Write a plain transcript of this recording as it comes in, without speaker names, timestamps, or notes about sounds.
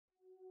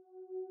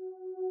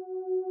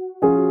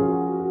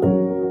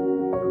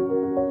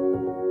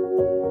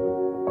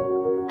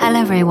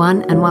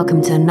everyone, and welcome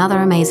to another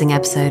amazing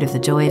episode of The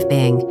Joy of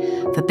Being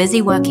for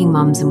busy working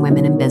mums and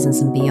women in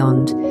business and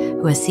beyond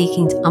who are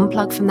seeking to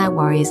unplug from their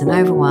worries and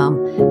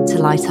overwhelm to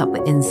light up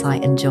with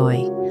insight and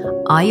joy.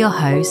 I, your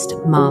host,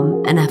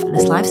 mum, and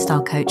effortless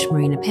lifestyle coach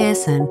Marina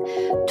Pearson,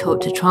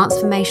 talk to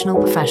transformational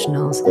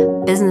professionals,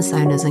 business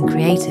owners, and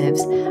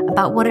creatives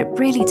about what it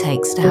really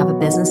takes to have a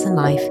business and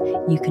life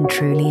you can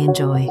truly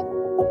enjoy.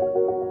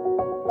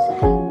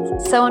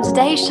 So on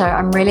today's show,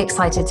 I'm really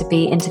excited to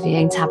be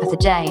interviewing Tabitha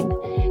Jayne.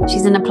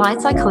 She's an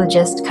applied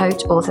psychologist,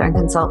 coach, author, and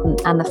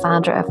consultant, and the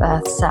founder of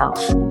Earth Self,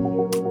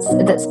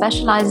 that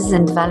specializes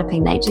in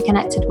developing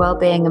nature-connected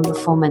well-being and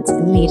performance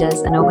in leaders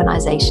and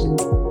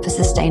organizations for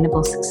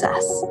sustainable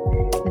success.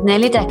 With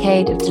nearly a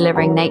decade of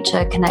delivering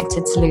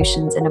nature-connected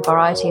solutions in a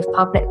variety of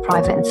public,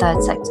 private, and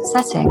third sector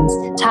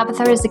settings,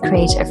 Tabitha is the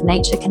creator of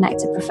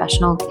Nature-Connected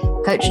Professional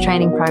Coach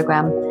Training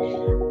Program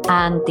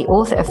and the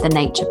author of The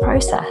Nature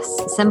Process,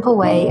 a simple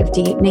way of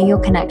deepening your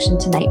connection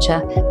to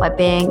nature by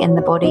being in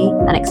the body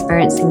and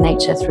experiencing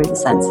nature through the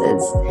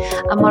senses.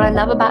 And what I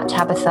love about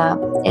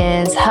Tabitha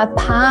is her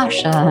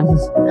passion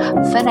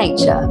for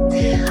nature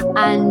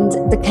and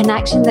the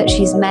connection that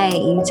she's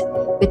made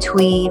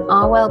between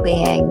our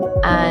well-being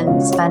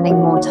and spending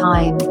more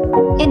time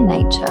in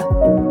nature.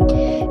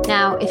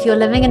 Now, if you're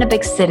living in a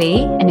big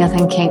city and you're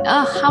thinking,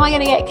 how am I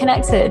going to get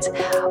connected?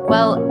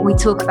 Well, we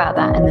talk about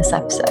that in this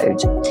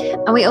episode.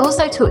 And we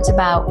also talked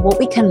about what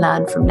we can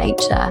learn from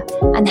nature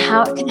and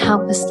how it can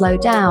help us slow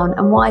down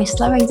and why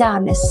slowing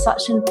down is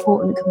such an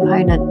important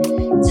component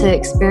to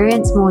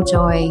experience more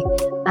joy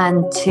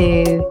and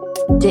to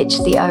ditch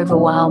the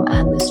overwhelm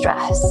and the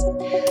stress.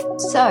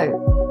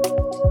 So,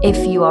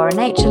 if you are a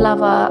nature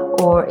lover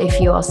or if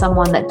you are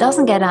someone that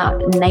doesn't get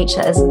out in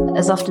nature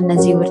as often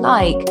as you would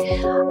like,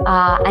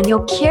 and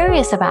you're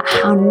curious about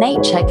how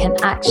nature can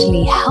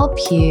actually help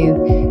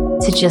you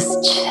to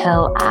just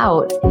chill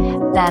out,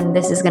 then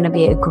this is going to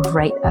be a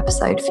great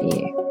episode for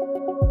you.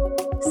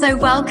 So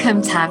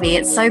welcome, Tabby.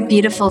 It's so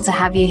beautiful to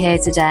have you here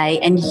today.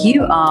 And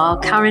you are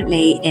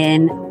currently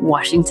in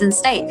Washington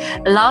State.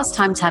 The last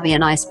time Tabby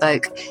and I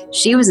spoke,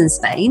 she was in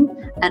Spain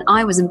and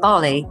I was in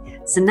Bali.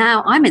 So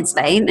now I'm in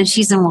Spain and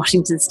she's in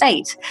Washington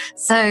State.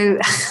 So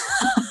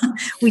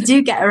we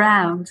do get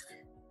around.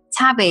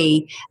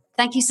 Tabby,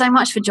 thank you so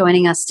much for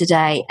joining us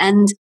today.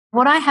 And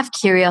what I have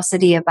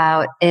curiosity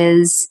about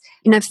is,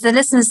 for the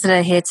listeners that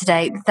are here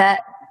today,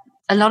 that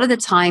a lot of the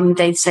time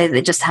they say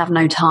they just have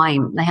no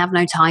time. They have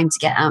no time to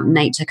get out in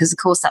nature because, of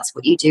course, that's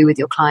what you do with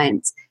your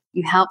clients.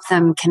 You help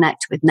them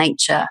connect with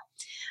nature.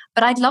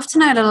 But I'd love to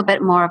know a little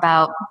bit more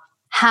about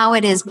how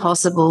it is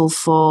possible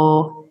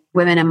for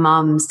women and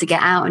mums to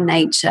get out in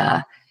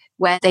nature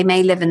where they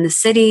may live in the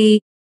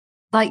city.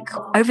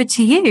 Over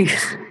to you.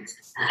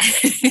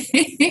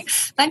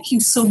 Thank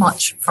you so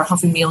much for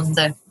having me on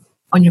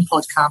your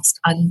podcast,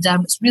 and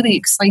it's really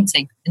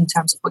exciting in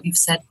terms of what you've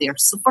said there.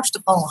 So first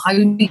of all,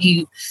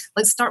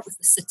 let's start with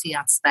the city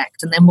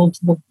aspect and then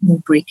we'll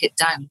break it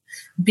down,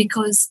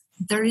 because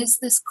there is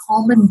this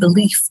common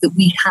belief that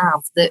we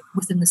have that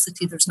within the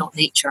city there's not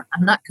nature,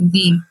 and that can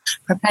be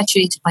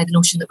perpetuated by the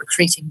notion that we're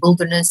creating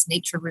wilderness,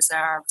 nature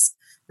reserves.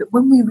 But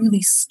when we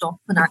really stop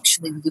and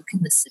actually look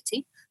in the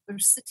city,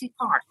 there's city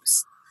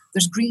parks.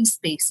 There's green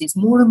spaces.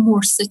 More and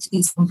more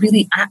cities are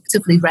really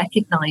actively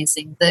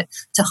recognising that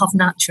to have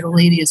natural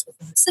areas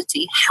within the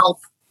city help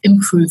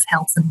improve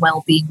health and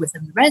well-being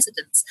within the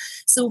residents.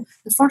 So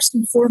the first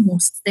and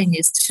foremost thing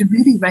is to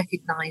really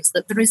recognise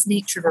that there is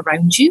nature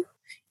around you,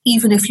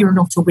 even if you're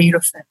not aware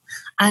of it.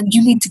 And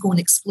you need to go and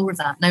explore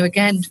that. Now,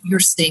 again, you're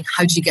saying,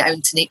 how do you get out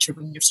into nature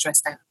when you're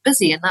stressed out and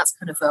busy? And that's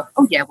kind of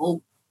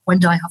when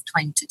do I have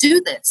time to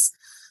do this?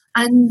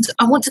 And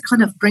I want to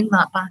kind of bring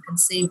that back and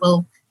say,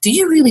 well, do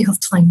you really have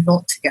time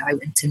not to get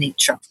out into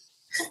nature?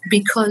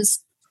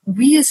 Because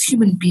we as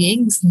human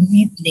beings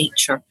need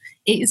nature.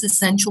 It is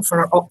essential for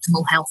our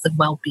optimal health and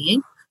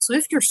well-being. So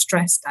if you're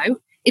stressed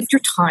out, if you're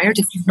tired,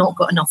 if you've not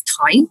got enough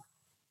time,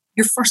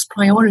 your first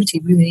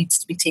priority really needs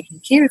to be taking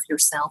care of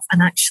yourself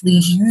and actually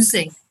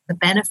using the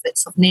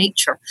benefits of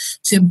nature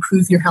to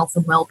improve your health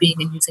and well-being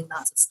and using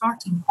that as a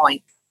starting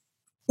point.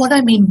 What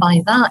I mean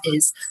by that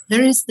is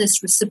there is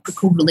this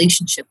reciprocal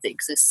relationship that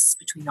exists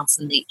between us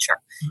and nature.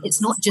 It's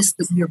not just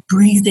that we're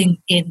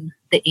breathing in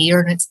the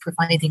air and it's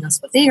providing us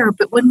with air,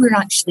 but when we're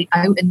actually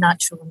out in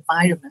natural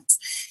environments,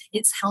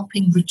 it's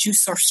helping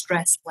reduce our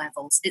stress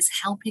levels.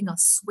 It's helping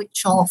us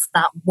switch off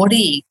that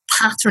worry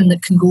pattern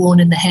that can go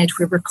on in the head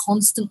where we're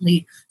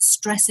constantly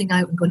stressing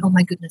out and going, oh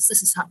my goodness,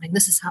 this is happening,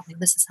 this is happening,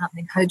 this is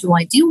happening. How do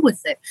I deal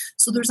with it?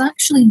 So there's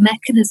actually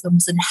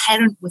mechanisms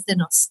inherent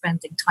within us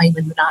spending time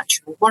in the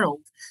natural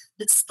world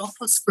that stop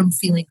us from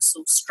feeling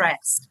so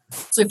stressed.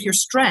 So if you're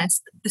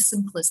stressed, the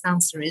simplest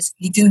answer is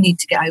you do need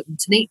to get out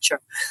into nature.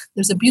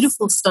 There's a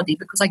beautiful study,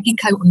 because I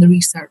geek out on the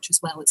research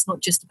as well. It's not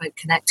just about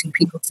connecting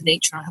people to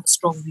nature. I have a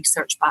strong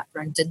research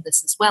background in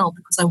this as well,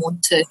 because I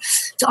want to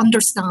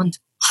understand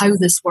how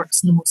this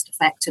works in the most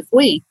effective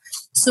way.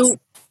 So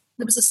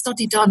there was a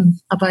study done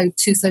about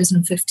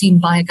 2015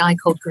 by a guy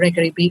called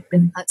Gregory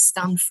Bateman at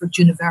Stanford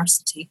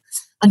University.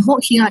 And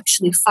what he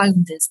actually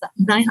found is that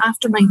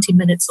after 90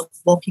 minutes of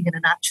walking in a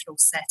natural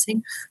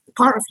setting, the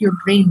part of your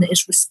brain that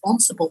is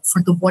responsible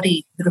for the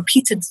worry, the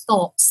repeated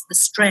thoughts, the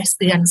stress,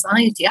 the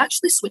anxiety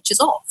actually switches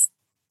off.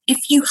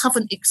 If you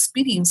haven't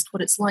experienced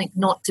what it's like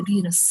not to be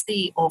in a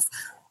state of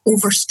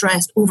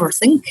overstressed,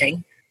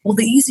 overthinking, well,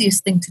 the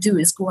easiest thing to do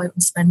is go out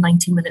and spend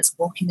 90 minutes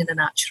walking in a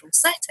natural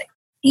setting.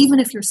 Even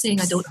if you're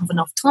saying, I don't have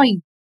enough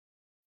time,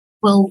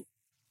 well,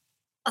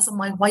 as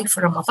my wife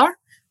or a mother,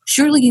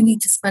 surely you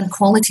need to spend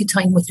quality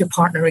time with your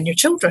partner and your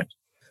children.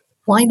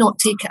 Why not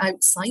take it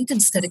outside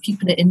instead of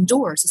keeping it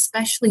indoors,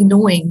 especially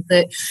knowing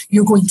that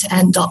you're going to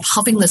end up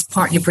having this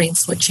part of your brain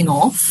switching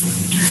off,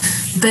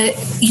 but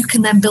you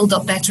can then build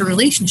up better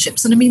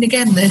relationships. And I mean,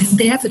 again,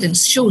 the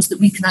evidence shows that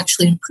we can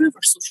actually improve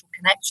our social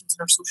connections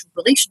and our social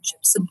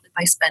relationships simply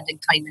by spending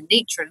time in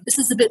nature. And this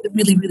is the bit that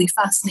really, really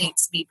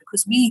fascinates me,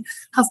 because we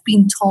have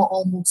been taught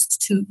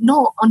almost to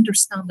not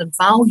understand and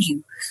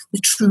value the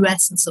true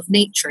essence of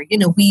nature. You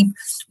know, we've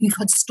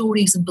had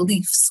stories and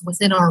beliefs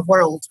within our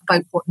world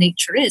about what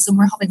nature is, and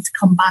we're having to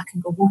come back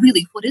and go, well,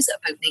 really, what is it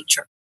about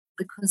nature?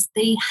 Because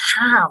they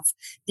have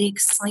the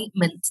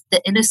excitement,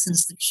 the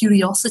innocence, the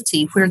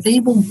curiosity, where they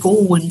will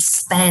go and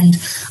spend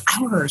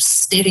hours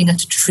staring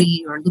at a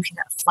tree or looking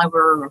at a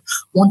flower or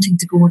wanting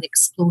to go and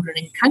explore and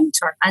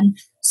encounter. And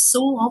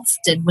so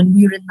often when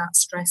we're in that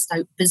stressed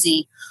out,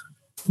 busy,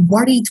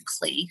 worried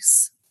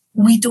place,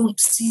 we don't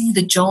see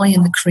the joy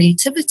and the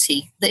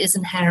creativity that is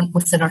inherent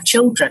within our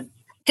children.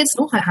 Kids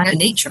know how to hang out in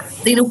nature.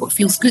 They know what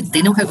feels good.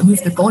 They know how to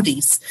move their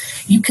bodies.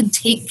 You can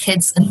take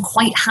kids and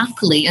quite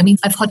happily, I mean,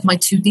 I've had my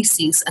 2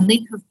 nieces and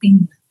they have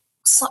been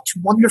such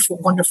wonderful,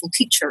 wonderful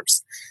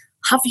teachers.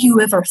 Have you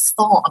ever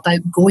thought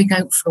about going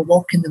out for a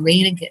walk in the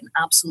rain and getting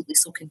absolutely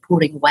soaking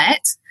pouring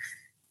wet?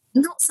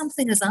 Not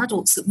something as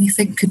adults that we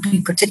think could be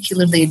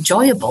particularly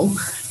enjoyable.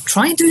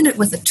 Try doing it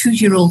with a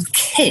 2-year-old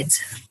kid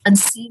and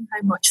seeing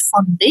how much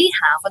fun they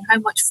have and how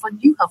much fun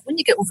you have when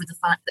you get over the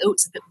fact that, oh,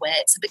 it's a bit wet,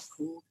 it's a bit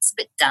cold, it's a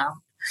bit damp.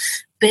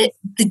 But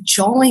the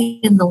joy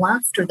and the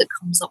laughter that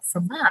comes up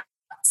from that.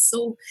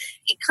 So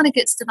it kind of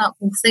gets to that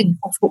whole thing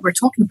of what we're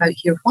talking about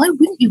here. Why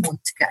wouldn't you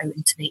want to get out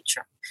into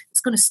nature? It's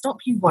going to stop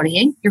you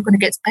worrying. You're going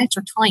to get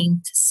better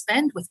time to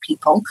spend with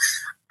people.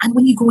 And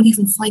when you go and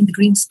even find the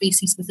green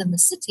spaces within the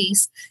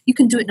cities, you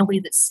can do it in a way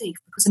that's safe.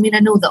 Because, I mean, I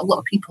know that a lot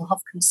of people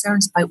have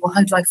concerns about, well,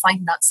 how do I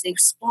find that safe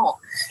spot?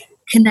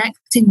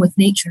 Connecting with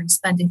nature and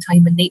spending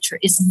time in nature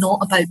is not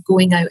about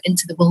going out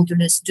into the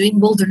wilderness, doing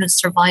wilderness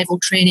survival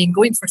training,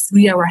 going for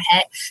 3-hour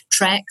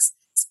treks,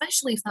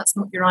 especially if that's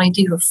not your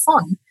idea of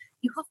fun.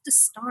 You have to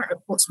start at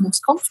what's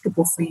most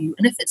comfortable for you.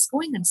 And if it's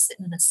going and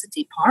sitting in a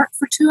city park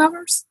for 2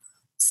 hours,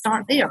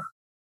 start there.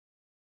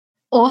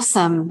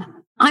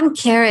 Awesome. I'm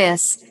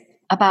curious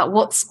about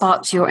what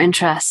sparked your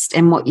interest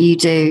in what you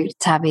do,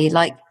 Tabby.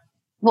 Like,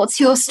 what's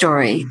your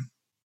story?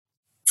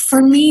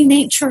 For me,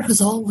 nature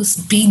has always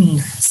been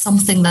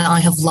something that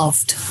I have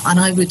loved, and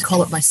I would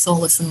call it my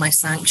solace and my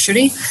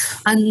sanctuary.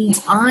 And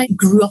I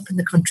grew up in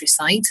the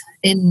countryside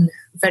in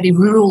very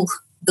rural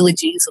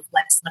villages of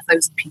less than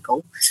 1,000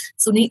 people.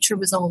 So nature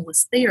was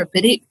always there,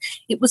 but it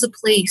was a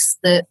place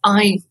that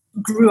I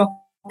grew up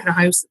in a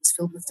house that was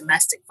filled with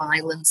domestic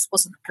violence,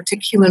 wasn't a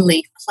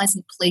particularly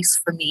pleasant place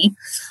for me.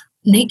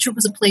 Nature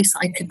was a place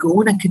I could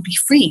go and I could be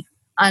free.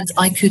 And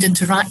I could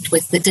interact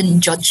with that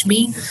didn't judge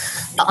me,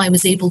 that I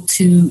was able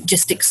to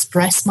just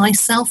express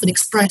myself and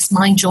express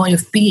my joy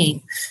of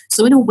being.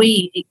 So in a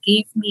way, it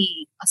gave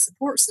me a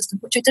support system,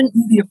 which I didn't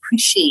really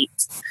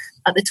appreciate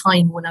at the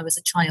time when I was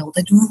a child.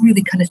 I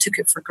really kind of took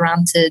it for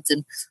granted.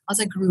 And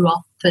as I grew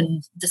up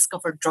and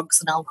discovered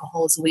drugs and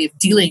alcohol as a way of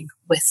dealing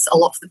with a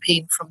lot of the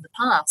pain from the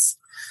past,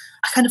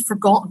 I kind of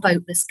forgot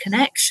about this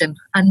connection.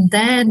 And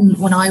then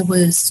when I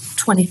was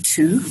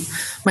 22,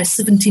 my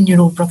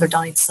 17-year-old brother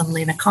died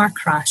suddenly in a car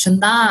crash.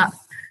 And that,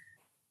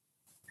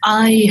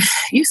 I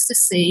used to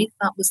say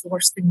that was the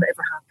worst thing that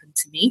ever happened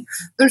to me.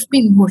 There's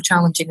been more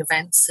challenging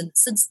events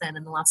since then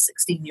in the last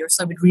 16 years,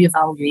 so I would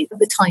reevaluate. At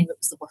the time, it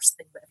was the worst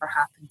thing that ever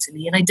happened to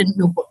me, and I didn't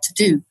know what to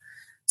do.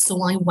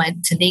 So I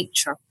went to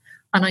nature.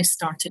 And I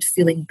started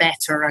feeling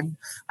better. And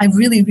I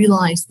really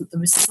realised that there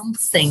was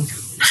something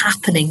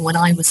happening when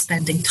I was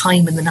spending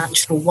time in the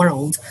natural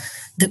world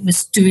that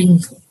was doing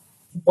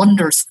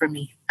wonders for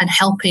me and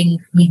helping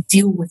me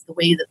deal with the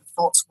way that the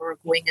thoughts were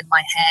going in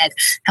my head,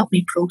 help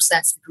me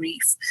process the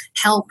grief,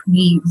 help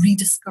me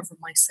rediscover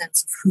my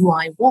sense of who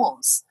I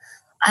was.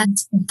 And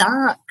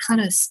that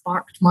kind of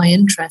sparked my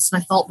interest.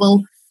 And I thought,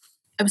 well,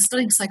 I was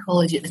studying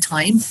psychology at the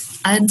time,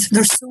 and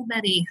there's so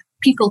many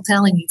people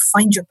telling you,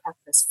 find your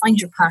purpose, find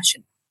your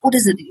passion. What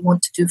is it that you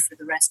want to do for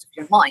the rest of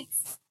your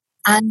life?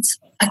 And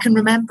I can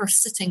remember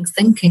sitting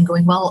thinking,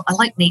 going, well, I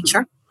like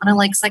nature and I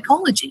like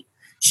psychology.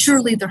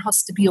 Surely there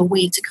has to be a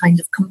way to kind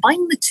of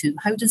combine the two.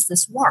 How does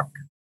this work?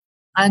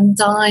 And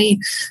I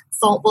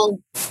thought, well,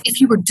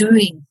 if you were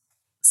doing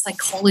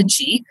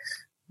psychology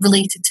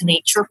related to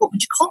nature, what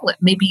would you call it?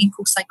 Maybe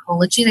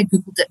eco-psychology. And I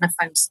Googled it and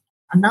I found something.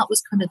 And that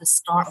was kind of the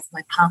start of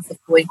my path of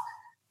going,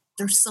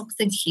 there's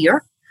something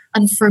here.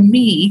 And for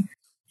me,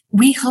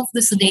 we have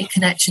this innate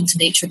connection to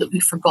nature that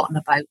we've forgotten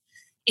about.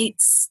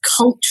 It's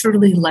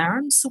culturally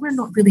learned, so we're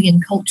not really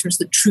in cultures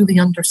that truly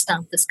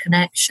understand this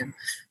connection.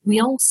 We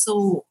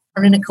also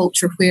are in a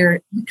culture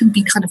where we can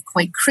be kind of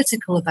quite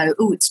critical about,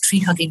 oh, it's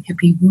tree-hugging,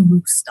 hippie,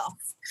 woo-woo stuff.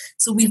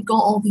 So we've got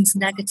all these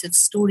negative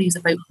stories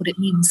about what it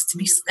means to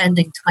be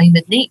spending time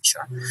in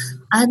nature.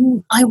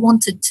 And I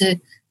wanted to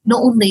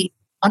not only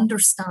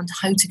understand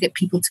how to get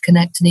people to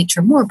connect to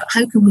nature more, but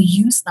how can we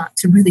use that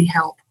to really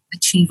help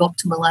achieve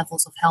optimal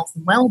levels of health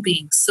and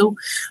well-being. So,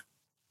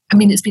 I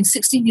mean, it's been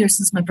 16 years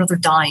since my brother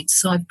died,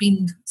 so I've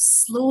been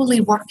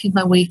slowly working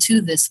my way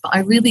to this, but I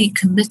really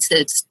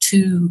committed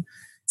to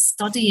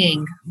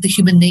studying the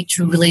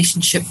human-nature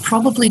relationship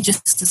probably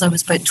just as I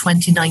was about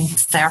 29,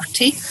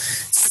 30.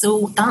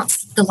 So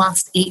that's the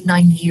last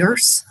 8-9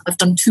 years. I've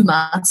done 2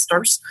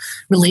 masters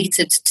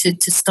related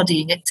to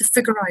studying it to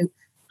figure out,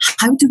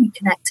 how do we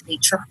connect to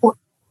nature? What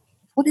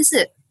is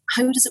it?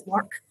 How does it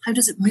work? How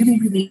does it really,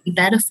 really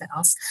benefit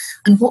us?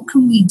 And what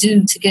can we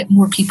do to get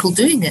more people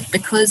doing it?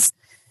 Because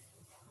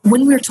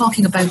when we're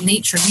talking about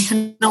nature, we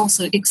can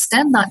also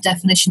extend that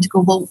definition to go,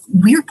 well,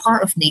 we're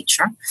part of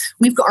nature.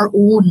 We've got our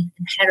own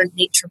inherent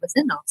nature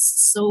within us.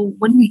 So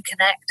when we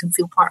connect and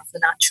feel part of the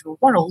natural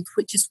world,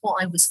 which is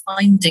what I was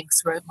finding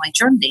throughout my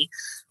journey,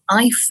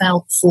 I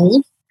felt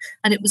whole.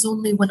 And it was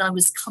only when I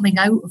was coming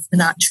out of the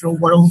natural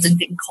world and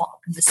getting caught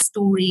up in the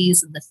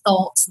stories and the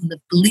thoughts and the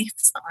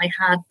beliefs that I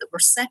had that were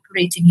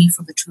separating me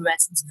from the true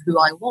essence of who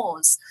I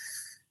was,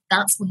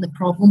 that's when the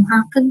problem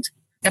happened.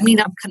 I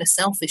mean, I'm kind of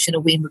selfish in a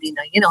way,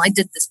 Marina. You know, I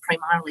did this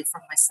primarily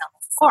for myself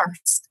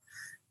first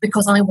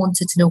because I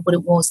wanted to know what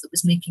it was that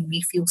was making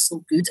me feel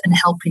so good and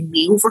helping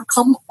me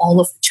overcome all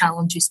of the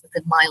challenges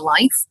within my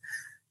life.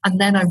 And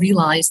then I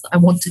realized that I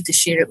wanted to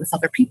share it with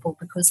other people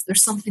because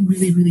there's something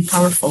really, really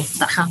powerful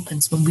that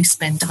happens when we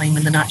spend time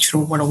in the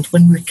natural world,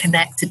 when we're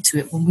connected to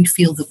it, when we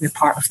feel that we're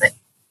part of it.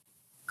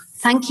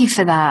 Thank you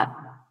for that.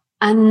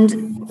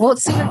 And what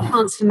sort of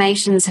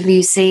transformations have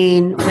you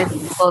seen with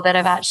people that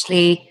have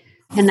actually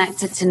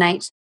connected to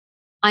nature?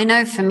 I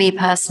know for me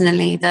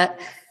personally that,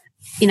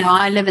 you know,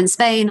 I live in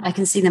Spain. I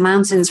can see the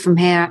mountains from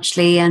here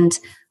actually, and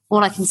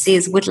all I can see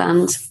is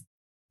woodland.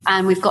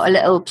 And we've got a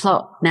little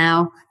plot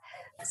now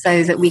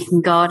so that we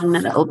can garden a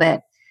little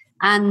bit.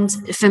 And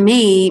for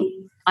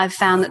me, I've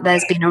found that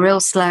there's been a real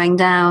slowing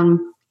down.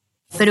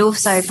 But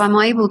also, if I'm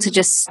able to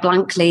just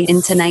blankly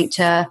into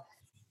nature,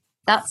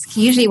 that's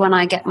usually when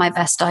I get my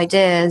best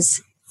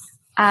ideas,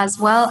 as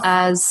well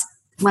as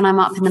when I'm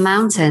up in the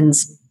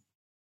mountains.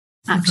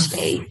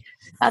 Actually,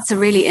 that's a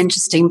really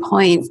interesting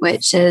point,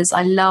 which is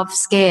I love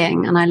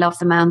skiing and I love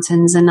the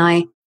mountains and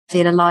I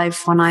feel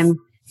alive when I'm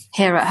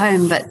here at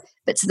home, but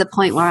to the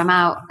point where I'm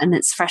out and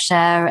it's fresh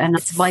air and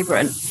it's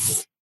vibrant.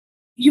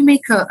 You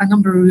make a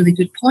number of really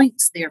good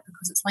points there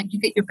because it's like you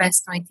get your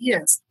best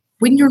ideas.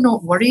 When you're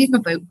not worrying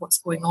about what's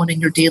going on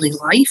in your daily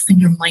life and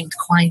your mind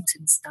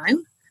quietens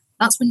down,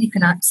 that's when you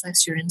can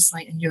access your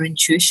insight and your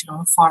intuition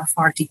on a far,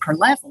 far deeper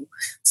level.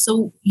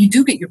 So you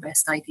do get your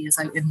best ideas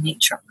out in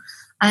nature.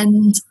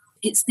 And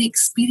it's the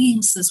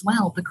experience as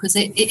well, because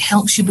it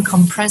helps you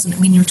become present. I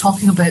mean, you're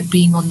talking about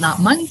being on that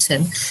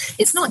mountain.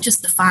 It's not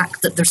just the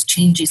fact that there's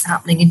changes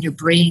happening in your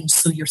brain,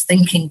 so you're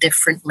thinking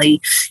differently.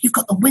 You've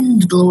got the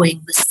wind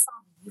blowing, the sun.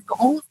 You've got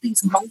all of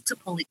these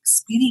multiple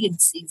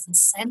experiences and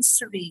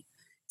sensory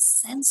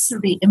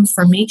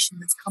information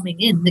that's coming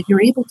in that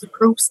you're able to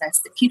process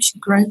that keeps you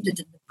grounded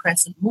in the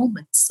present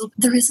moment. So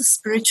there is a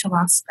spiritual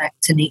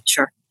aspect to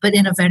nature, but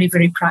in a very,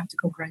 very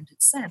practical,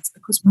 grounded sense,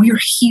 because we're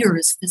here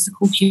as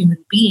physical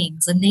human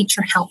beings and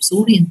nature helps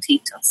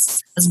orientate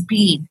us as a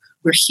being.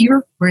 We're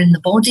here, we're in the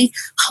body,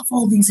 have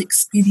all these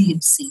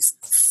experiences,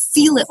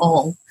 feel it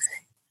all,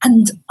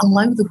 and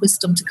allow the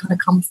wisdom to kind of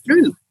come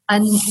through.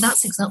 And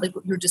that's exactly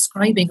what you're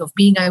describing of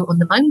being out on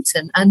the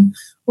mountain. And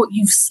what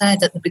you've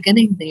said at the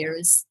beginning there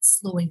is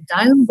slowing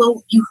down.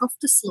 Well, you have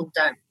to slow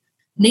down.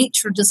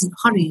 Nature doesn't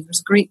hurry. There's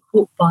a great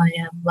quote by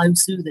Lao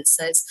Tzu that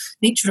says,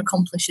 nature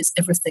accomplishes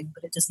everything,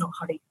 but it does not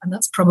hurry. And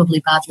that's probably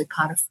badly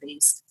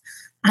paraphrased.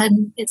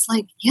 And it's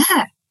like,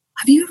 yeah,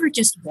 have you ever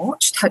just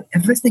watched how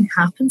everything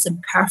happens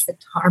in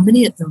perfect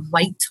harmony at the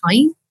right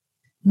time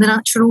in the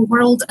natural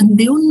world? And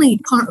the only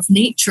part of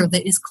nature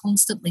that is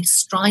constantly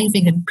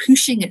striving and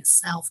pushing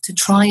itself to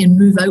try and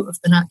move out of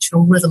the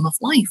natural rhythm of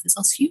life is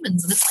us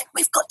humans. And it's like,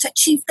 we've got to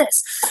achieve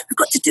this. We've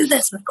got to do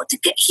this. We've got to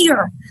get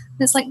here. And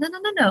it's like,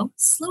 no.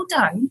 Slow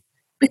down.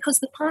 Because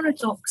the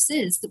paradox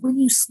is that when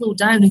you slow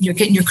down and you're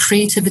getting your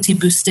creativity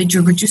boosted,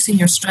 you're reducing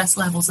your stress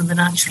levels in the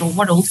natural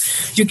world,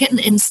 you're getting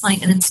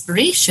insight and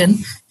inspiration,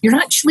 you're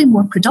actually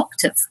more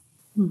productive.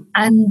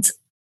 And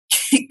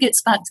it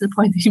gets back to the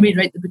point that you made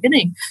right at the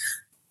beginning.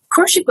 Of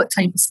course, you've got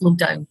time to slow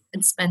down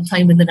and spend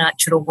time in the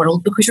natural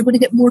world because you're going to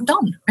get more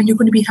done and you're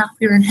going to be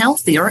happier and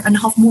healthier and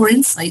have more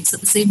insights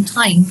at the same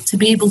time to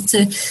be able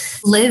to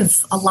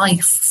live a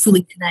life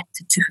fully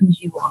connected to who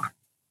you are.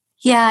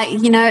 Yeah,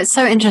 you know, it's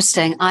so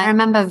interesting. I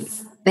remember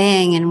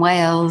being in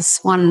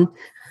Wales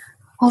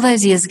all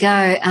those years ago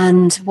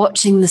and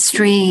watching the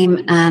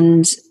stream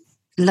and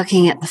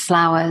looking at the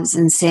flowers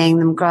and seeing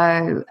them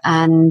grow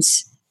and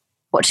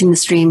watching the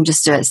stream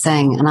just do its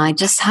thing. And I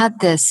just had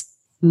this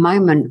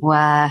moment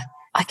where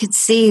I could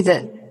see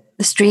that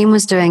the stream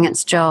was doing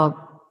its job,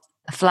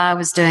 the flower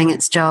was doing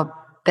its job,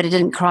 but it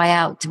didn't cry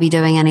out to be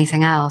doing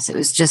anything else. It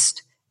was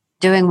just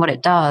doing what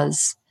it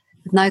does,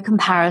 with no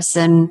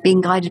comparison,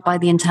 being guided by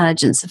the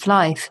intelligence of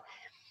life.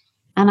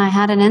 And I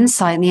had an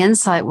insight, and the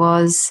insight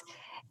was,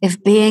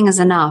 if being is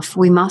enough,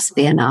 we must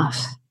be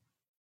enough.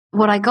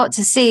 What I got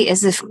to see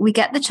is if we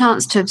get the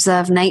chance to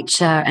observe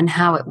nature and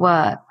how it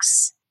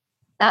works,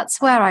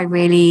 that's where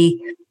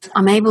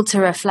I'm able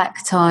to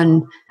reflect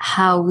on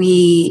how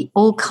we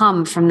all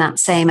come from that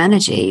same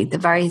energy, the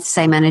very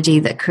same energy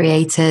that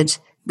created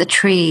the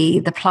tree,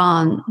 the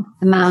plant,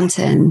 the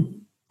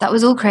mountain. That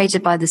was all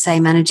created by the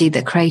same energy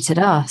that created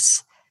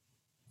us.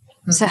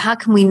 So how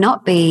can we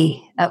not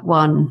be at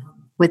one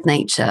with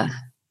nature?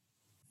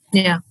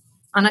 Yeah.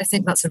 And I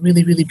think that's a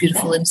really, really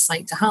beautiful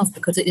insight to have,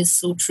 because it is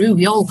so true.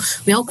 We all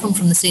come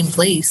from the same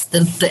place.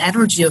 The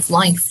energy of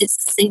life,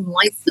 it's the same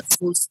life that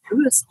flows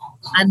through us.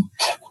 And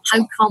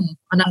how come,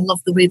 and I love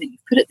the way that you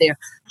put it there,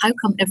 how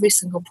come every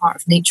single part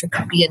of nature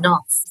can be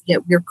enough,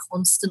 yet we're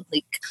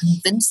constantly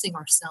convincing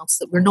ourselves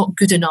that we're not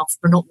good enough,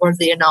 we're not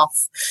worthy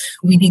enough,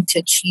 we need to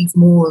achieve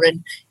more.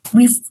 And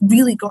we've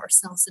really got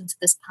ourselves into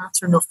this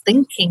pattern of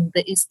thinking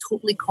that is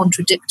totally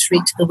contradictory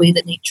to the way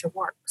that nature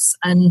works.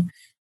 And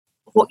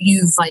what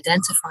you've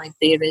identified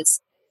there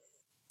is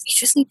you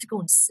just need to go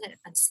and sit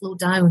and slow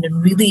down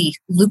and really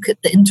look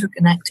at the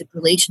interconnected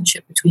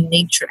relationship between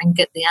nature and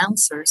get the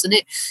answers. And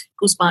it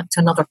goes back to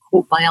another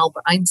quote by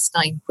Albert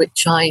Einstein,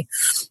 which I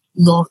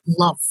love.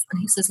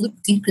 And he says,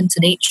 look deep into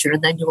nature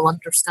and then you'll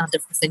understand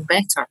everything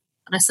better.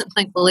 And I sit and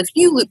think, well, if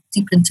you look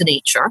deep into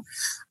nature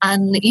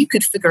and you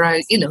could figure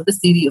out, the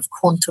theory of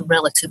quantum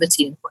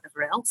relativity and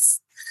whatever else,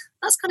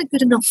 that's kind of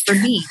good enough for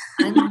me.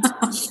 And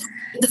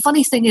the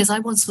funny thing is, I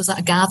once was at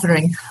a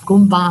gathering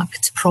going back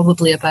to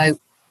probably about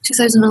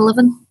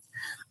 2011,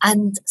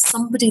 and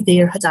somebody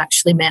there had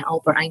actually met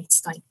Albert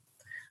Einstein.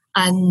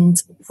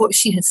 And what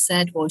she had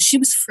said was she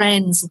was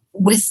friends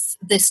with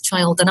this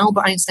child, and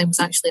Albert Einstein was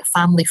actually a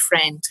family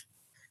friend.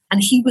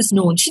 And he was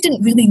known, she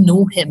didn't really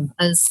know him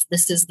as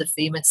this is the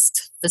famous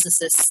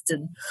physicist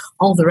and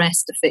all the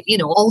rest of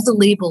it, all the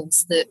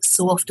labels that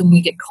so often we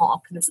get caught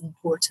up in as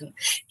important.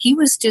 He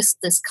was just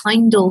this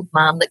kind old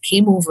man that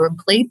came over and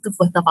played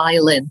with a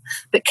violin,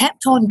 but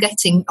kept on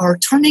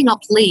turning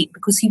up late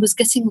because he was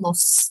getting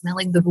lost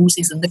smelling the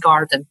roses in the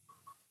garden.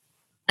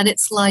 And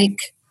it's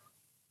like,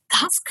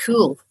 that's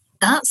cool.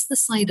 That's the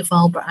side of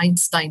Albert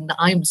Einstein that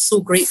I'm so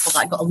grateful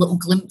that I got a little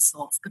glimpse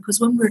of, because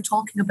when we're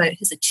talking about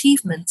his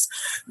achievements,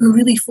 we're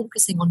really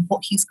focusing on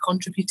what he's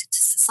contributed to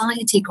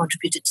society,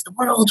 contributed to the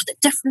world, the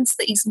difference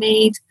that he's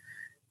made.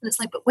 And it's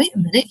like, but wait a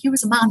minute, here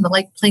was a man that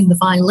liked playing the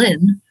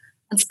violin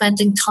and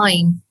spending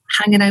time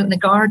hanging out in a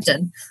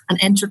garden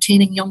and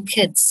entertaining young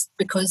kids,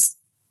 because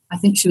I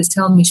think she was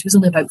telling me she was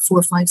only about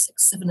 4, 5,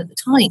 6, 7 at the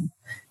time.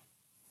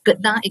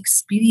 But that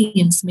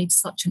experience made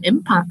such an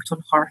impact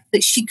on her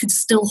that she could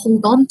still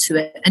hold on to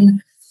it.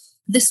 And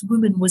this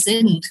woman was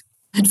in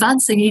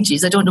advancing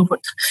ages. I don't know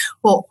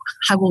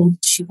how old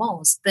she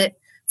was, but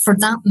for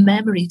that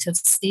memory to have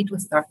stayed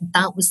with her,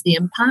 that was the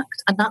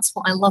impact. And that's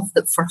what I love,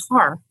 that for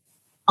her,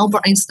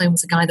 Albert Einstein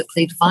was a guy that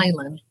played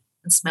violin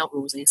and smelt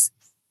roses.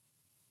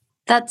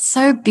 That's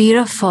so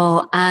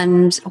beautiful.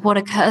 And what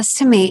occurs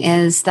to me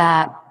is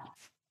that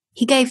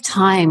he gave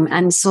time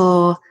and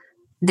saw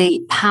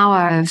the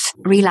power of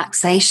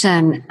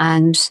relaxation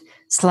and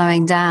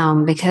slowing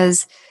down,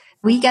 because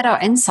we get our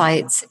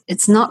insights.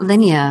 It's not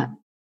linear.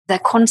 They're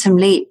quantum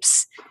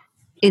leaps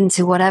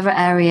into whatever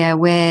area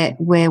we're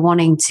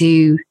wanting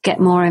to get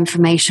more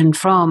information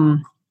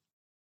from.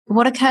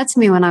 What occurred to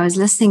me when I was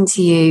listening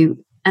to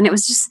you, and it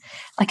was just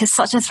like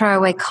such a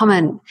throwaway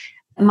comment,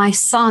 my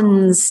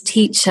son's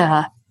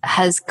teacher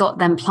has got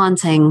them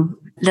planting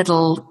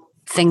little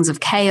things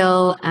of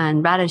kale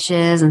and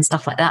radishes and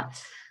stuff like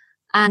that.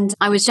 And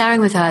I was sharing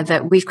with her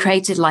that we've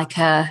created like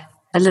a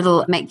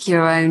little make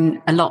your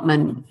own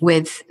allotment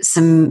with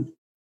some,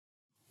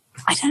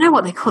 I don't know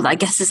what they call it. I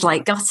guess it's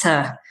like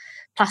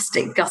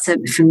plastic gutter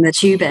from the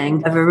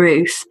tubing of a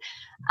roof.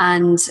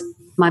 And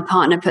my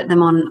partner put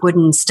them on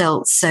wooden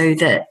stilts so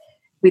that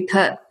we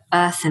put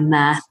earth in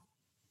there.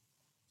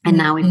 And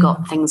now we've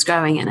got things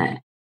growing in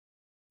it.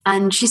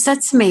 And she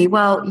said to me,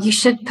 well, you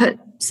should put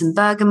some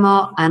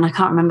bergamot, and I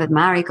can't remember,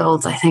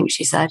 marigolds, I think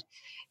she said,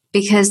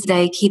 because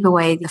they keep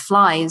away the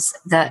flies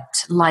that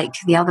like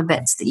the other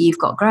bits that you've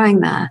got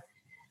growing there.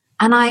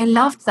 And I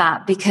loved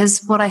that,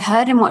 because what I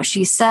heard in what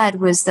she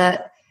said was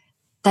that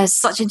there's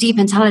such a deep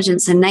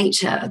intelligence in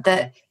nature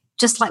that,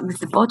 just like with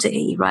the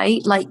body,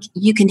 right? Like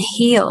you can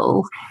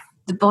heal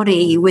the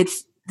body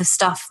with the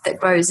stuff that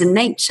grows in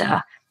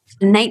nature.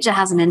 And nature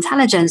has an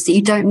intelligence that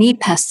you don't need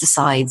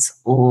pesticides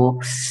or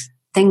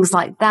things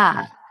like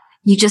that.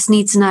 You just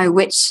need to know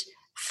which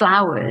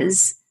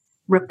flowers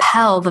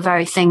repel the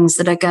very things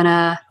that are going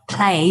to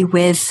play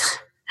with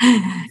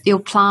your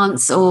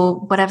plants or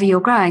whatever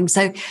you're growing.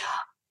 So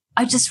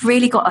I just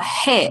really got a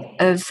hit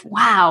of,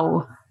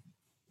 wow,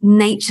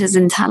 nature's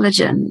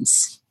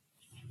intelligence.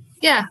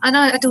 Yeah, and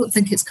I don't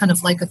think it's kind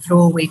of like a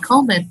throwaway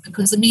comment,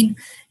 because, I mean,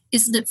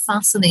 isn't it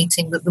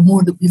fascinating that the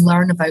more that we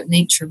learn about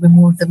nature, the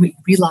more that we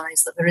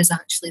realise that there is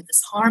actually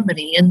this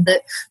harmony and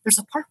that there's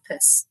a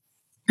purpose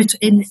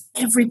in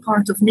every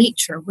part of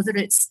nature, whether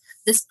it's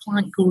this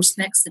plant grows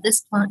next to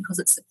this plant because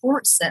it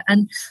supports it.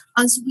 And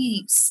as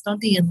we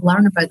study and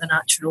learn about the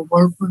natural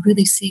world, we're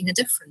really seeing a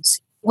difference.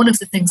 One of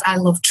the things, I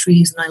love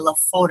trees and I love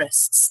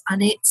forests,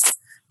 and it's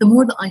the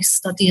more that I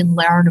study and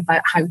learn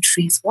about how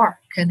trees work,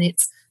 and they're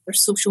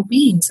social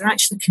beings. They're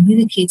actually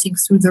communicating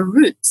through their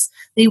roots.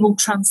 They will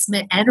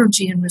transmit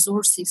energy and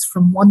resources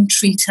from one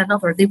tree to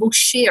another. They will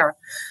share.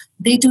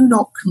 They do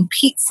not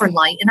compete for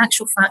light. In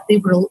actual fact, they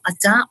will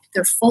adapt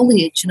their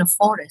foliage in a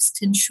forest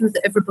to ensure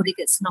that everybody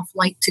gets enough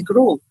light to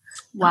grow.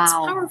 Wow. That's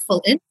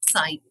powerful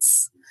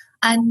insights.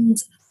 And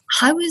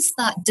how is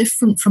that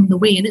different from the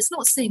way? And it's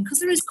not saying, because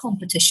there is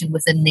competition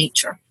within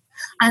nature.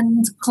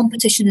 And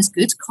competition is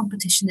good,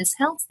 competition is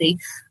healthy,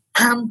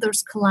 and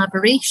there's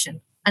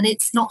collaboration. And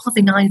it's not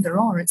having either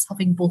or, it's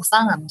having both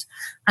and.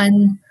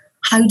 And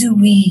how do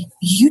we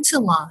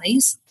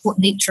utilize what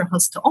nature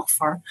has to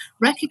offer,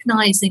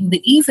 recognizing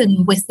that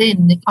even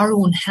within our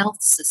own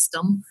health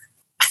system,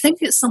 I think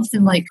it's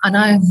something like, and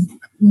I'm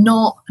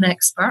not an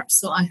expert,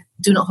 so I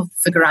do not have the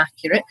figure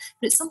accurate,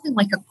 but it's something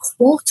like a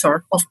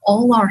quarter of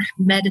all our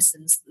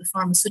medicines that the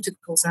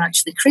pharmaceuticals are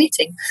actually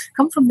creating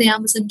come from the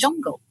Amazon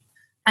jungle.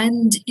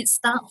 And it's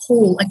that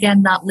whole,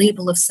 again, that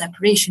label of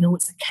separation. Oh,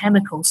 it's a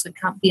chemical, so it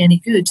can't be any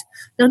good.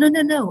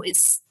 No.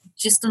 It's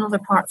just another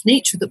part of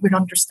nature that we're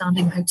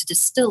understanding how to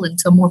distill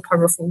into a more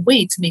powerful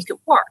way to make it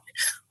work.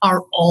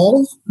 Are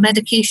all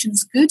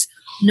medications good?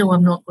 No,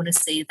 I'm not going to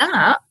say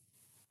that.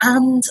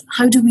 And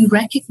how do we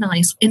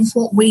recognize in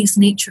what ways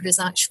nature is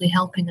actually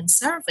helping and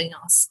serving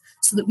us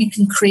so that we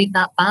can create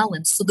that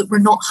balance, so that we're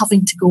not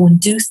having to go and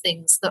do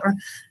things that are,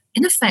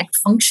 in effect,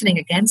 functioning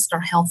against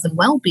our health and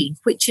well-being,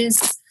 which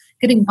is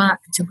getting back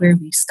to where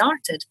we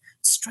started.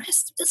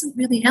 Stress doesn't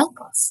really help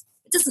us.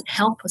 It doesn't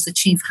help us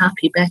achieve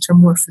happy, better,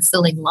 more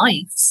fulfilling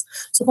lives.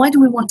 So why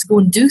do we want to go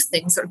and do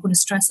things that are going to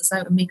stress us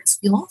out and make us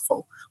feel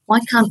awful?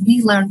 Why can't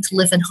we learn to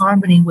live in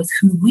harmony with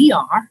who we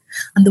are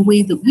and the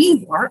way that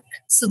we work,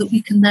 so that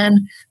we can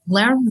then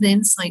learn the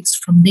insights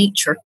from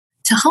nature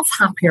to have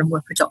happier,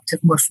 more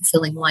productive, more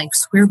fulfilling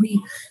lives, where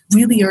we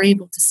really are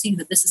able to see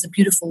that this is a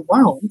beautiful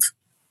world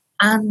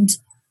and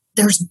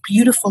there's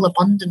beautiful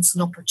abundance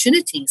and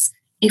opportunities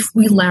if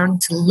we learn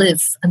to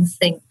live and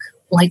think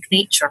like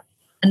nature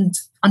and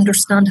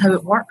understand how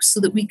it works, so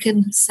that we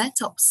can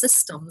set up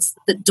systems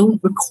that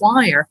don't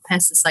require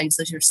pesticides,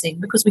 as you're saying,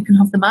 because we can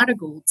have the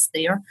marigolds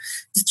there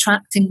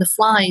distracting the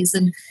flies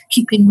and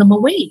keeping them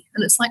away.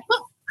 And it's like,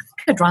 well, I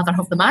think I'd rather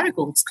have the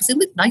marigolds because they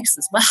look nice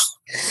as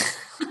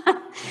well.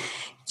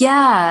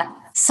 Yeah.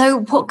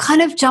 So what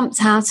kind of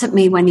jumped out at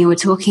me when you were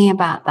talking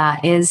about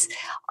that is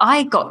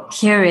I got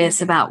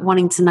curious about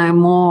wanting to know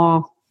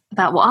more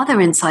about what other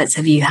insights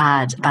have you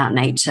had about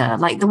nature?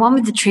 Like the one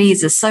with the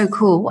trees is so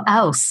cool. What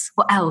else?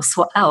 What else?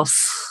 What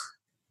else?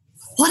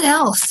 What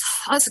else?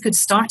 That's a good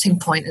starting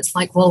point. It's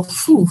like, well,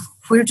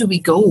 where do we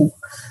go?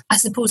 I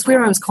suppose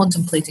where I was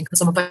contemplating,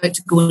 because I'm about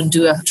to go and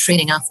do a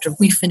training after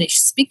we finish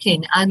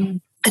speaking,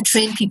 and I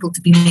train people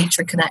to be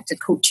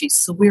nature-connected coaches.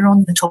 So we're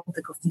on the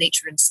topic of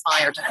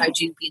nature-inspired and how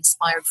do you be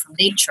inspired from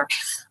nature?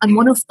 And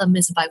one of them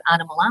is about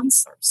animal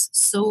answers.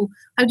 So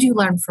how do you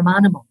learn from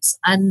animals?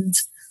 And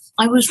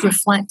I was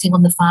reflecting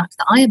on the fact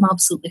that I am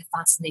absolutely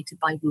fascinated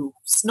by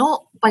wolves,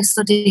 not by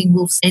studying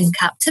wolves in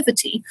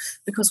captivity,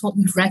 because what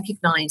we've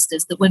recognized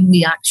is that when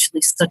we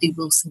actually study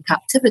wolves in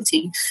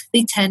captivity,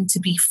 they tend to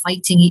be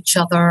fighting each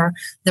other.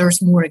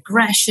 There's more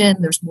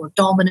aggression, there's more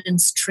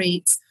dominance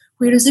traits.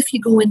 Whereas if you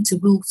go into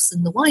wolves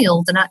in the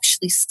wild and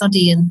actually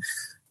study and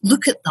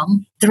look at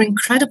them, they're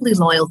incredibly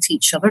loyal to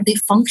each other. They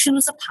function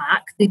as a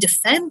pack. They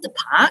defend the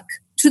pack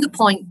to the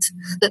point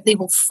that they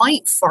will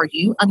fight for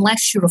you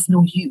unless you're of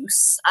no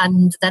use,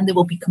 and then they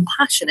will be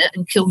compassionate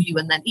and kill you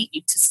and then eat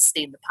you to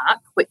sustain the pack,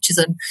 which is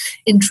an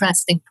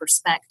interesting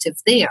perspective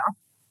there.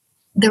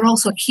 They're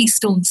also a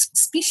keystone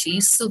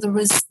species, so there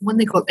was, when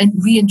they got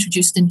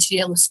reintroduced into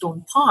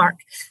Yellowstone Park,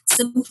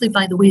 simply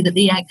by the way that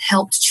they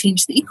helped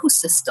change the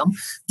ecosystem,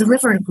 the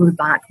river grew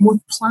back, more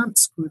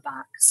plants grew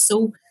back.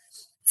 So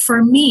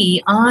for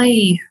me,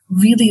 I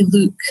really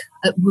look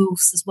at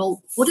wolves as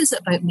well. What is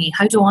it about me?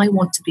 How do I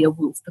want to be a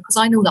wolf? Because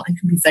I know that I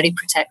can be very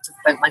protective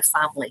about my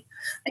family.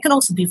 I can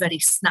also be very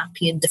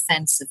snappy and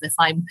defensive if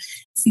I'm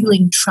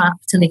feeling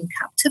trapped and in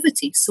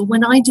captivity. So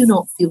when I do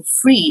not feel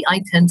free,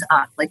 I tend to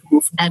act like a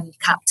wolf in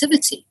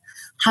captivity.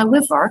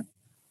 However,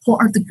 what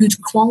are the good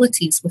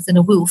qualities within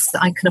a wolf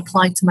that I can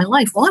apply to my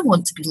life? Well, I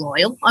want to be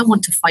loyal. I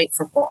want to fight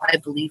for what I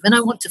believe in.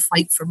 I want to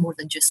fight for more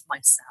than just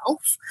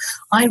myself.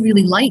 I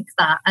really like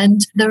that.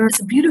 And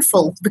there's a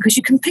beautiful, because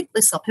you can pick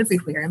this up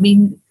everywhere. I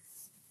mean,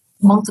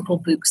 multiple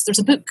books. There's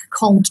a book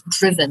called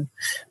Driven,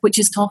 which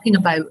is talking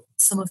about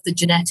some of the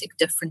genetic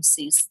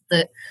differences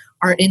that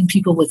are in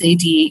people with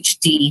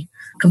ADHD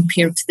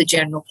compared to the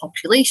general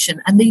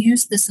population. And they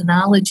used this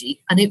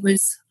analogy, and it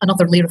was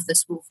another layer of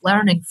this wolf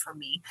learning for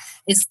me,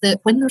 is that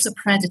when there's a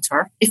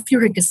predator, if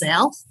you're a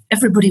gazelle,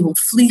 everybody will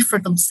flee for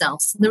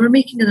themselves. And they were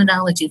making an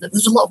analogy that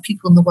there's a lot of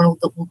people in the world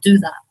that will do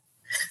that.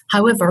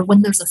 However,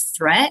 when there's a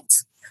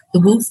threat, the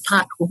wolf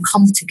pack will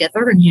come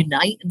together and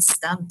unite and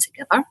stand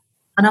together.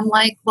 And I'm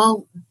like,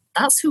 well,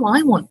 that's who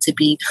I want to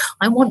be.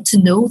 I want to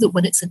know that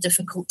when it's a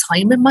difficult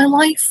time in my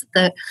life,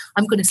 that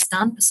I'm going to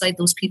stand beside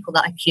those people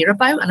that I care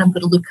about, and I'm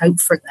going to look out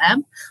for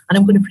them, and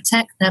I'm going to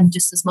protect them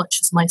just as much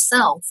as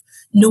myself,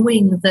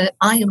 knowing that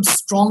I am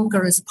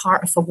stronger as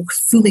part of a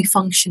fully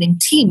functioning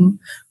team,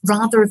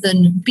 rather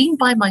than being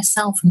by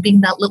myself and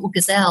being that little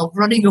gazelle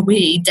running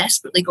away,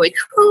 desperately going,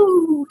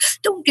 oh,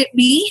 don't get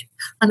me.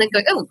 And then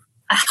going, oh,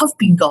 I have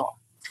been got.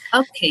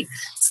 Okay,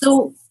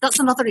 so that's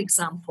another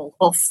example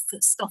of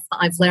stuff that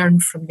I've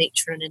learned from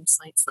nature and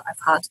insights that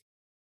I've had.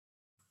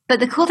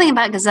 But the cool thing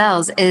about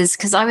gazelles is,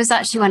 because I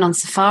went on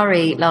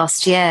safari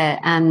last year,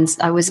 and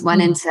I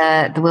went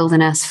into the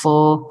wilderness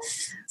for,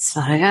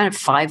 I don't know,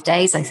 5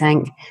 days, I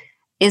think,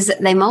 is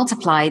that they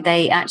multiply.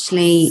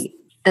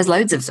 There's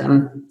loads of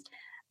them,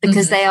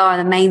 because they are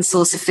the main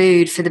source of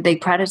food for the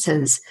big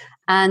predators.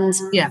 And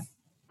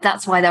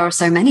that's why there are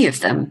so many of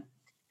them.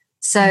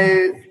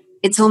 So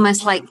it's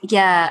almost like,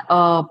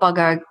 oh,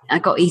 bugger, I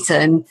got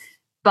eaten.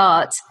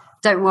 But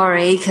don't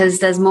worry, because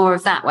there's more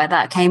of that where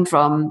that came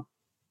from.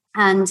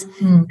 And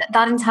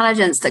that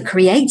intelligence that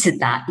created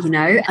that,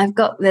 I've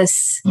got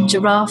this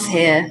giraffe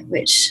here,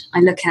 which I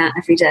look at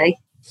every day.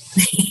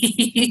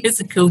 It's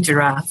a cool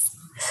giraffe.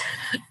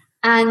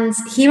 And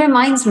he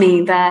reminds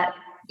me that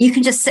you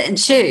can just sit and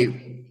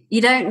chew. You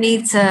don't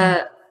need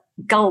to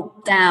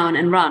gulp down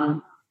and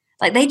run.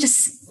 Like, they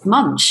just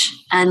munch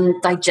and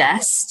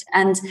digest.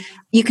 And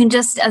you can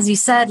just, as you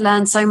said,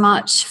 learn so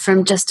much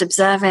from just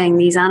observing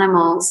these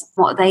animals,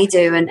 what they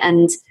do,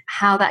 and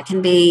how that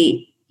can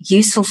be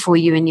useful for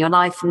you in your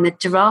life. And the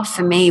giraffe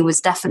for me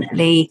was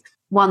definitely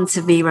one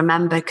to be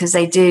remembered, because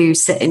they do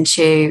sit and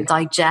chew,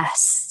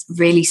 digest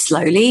really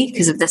slowly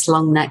because of this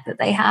long neck that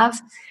they have.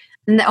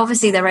 And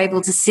obviously they're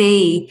able to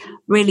see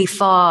really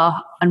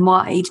far and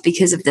wide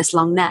because of this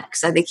long neck.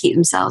 So they keep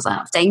themselves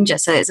out of danger.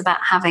 So it's about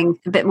having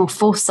a bit more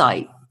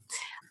foresight.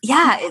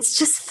 Yeah, it's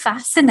just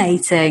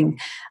fascinating.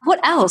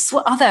 What else?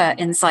 What other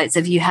insights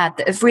have you had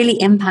that have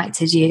really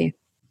impacted you?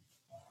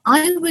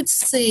 I would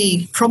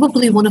say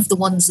probably one of the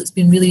ones that's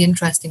been really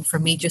interesting for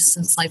me just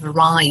since I've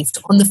arrived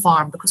on the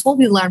farm, because what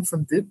we learn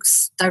from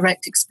books,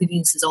 direct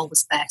experience is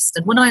always best.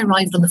 And when I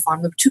arrived on the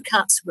farm, there were 2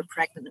 cats who were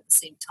pregnant at the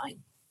same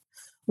time.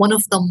 One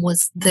of them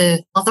was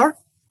the mother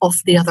of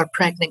the other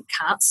pregnant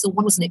cat. So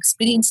one was an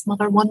experienced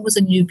mother, one was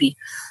a newbie.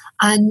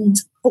 And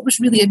what was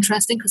really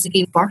interesting, because they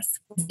gave birth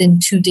within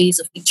 2 days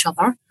of each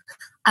other,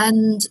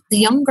 and the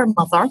younger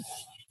mother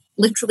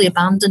literally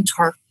abandoned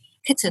her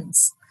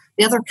kittens.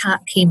 The other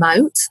cat came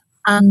out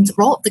and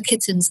brought the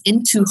kittens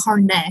into her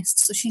nest.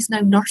 So she's now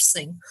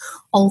nursing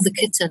all the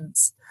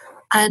kittens.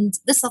 And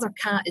this other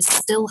cat is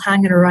still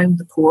hanging around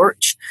the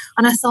porch.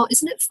 And I thought,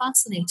 isn't it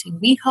fascinating?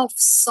 We have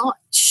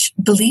such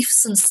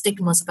beliefs and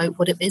stigmas about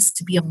what it is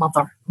to be a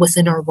mother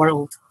within our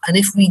world. And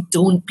if we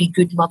don't be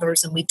good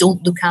mothers and we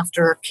don't look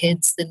after our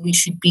kids, then we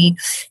should be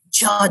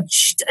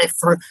judged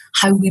for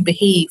how we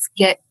behave.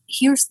 Yet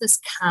here's this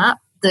cat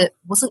that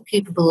wasn't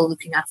capable of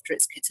looking after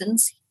its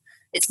kittens.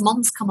 Its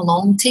mum's come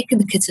along, taken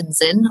the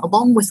kittens in,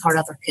 along with her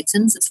other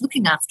kittens. It's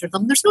looking after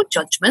them. There's no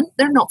judgment.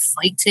 They're not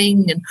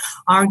fighting and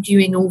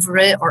arguing over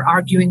it or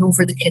arguing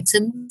over the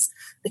kittens.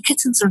 The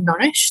kittens are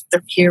nourished.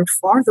 They're cared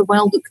for. They're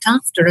well looked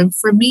after. And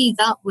for me,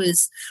 that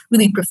was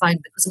really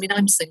profound, because,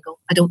 I'm single.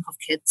 I don't have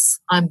kids.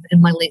 I'm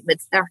in my late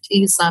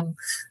mid-30s. I'm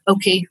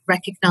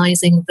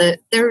recognizing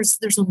that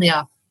there's only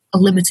a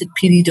limited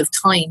period of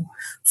time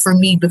for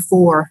me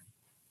before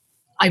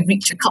I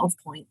reach a cutoff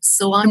point.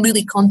 So I'm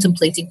really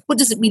contemplating, what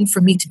does it mean for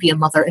me to be a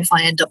mother if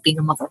I end up being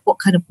a mother? What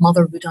kind of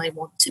mother would I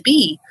want to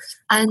be?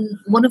 And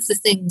one of the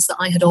things that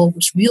I had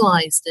always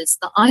realized is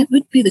that I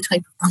would be the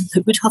type of mom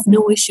that would have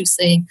no issue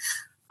saying,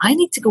 I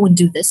need to go and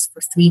do this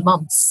for 3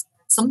 months.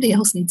 Somebody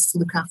else needs to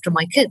look after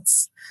my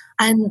kids.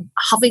 And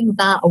having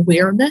that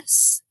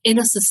awareness in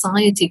a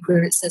society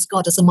where it says,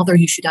 God, as a mother,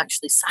 you should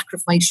actually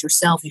sacrifice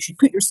yourself. You should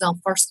put yourself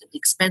first at the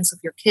expense of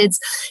your kids,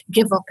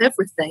 give up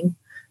everything.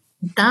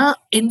 That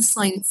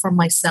insight for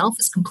myself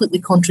is completely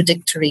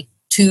contradictory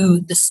to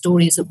the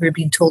stories that we're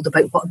being told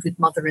about what a good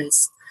mother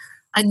is.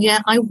 And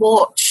yet I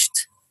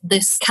watched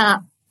this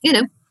cat,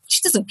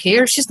 she doesn't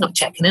care. She's not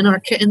checking in on her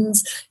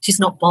kittens. She's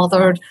not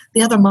bothered.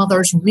 The other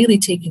mother's really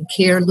taking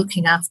care,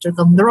 looking after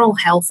them. They're all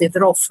healthy.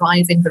 They're all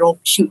thriving. They're all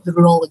cute.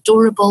 They're all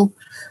adorable.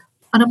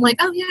 And I'm like,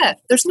 oh yeah,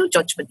 there's no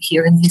judgment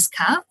here in these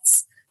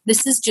cats.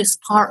 This is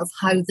just part of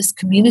how this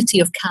community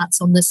of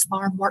cats on this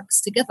farm works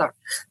together.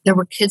 There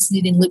were kids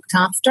needing looked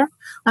after,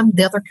 and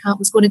the other cat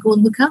was going to go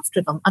and look after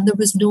them. And there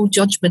was no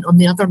judgment on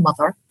the other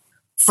mother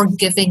for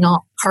giving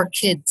up her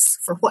kids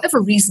for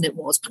whatever reason it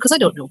was, because I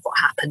don't know what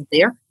happened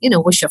there.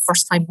 Was she a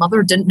first-time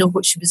mother, didn't know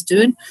what she was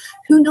doing?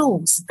 Who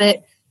knows?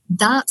 But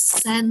that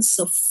sense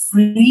of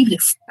freedom,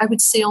 I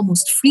would say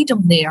almost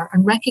freedom there,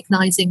 and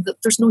recognizing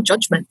that there's no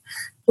judgment.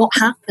 What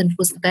happened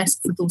was the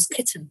best for those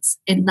kittens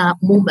in that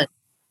moment.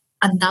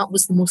 And that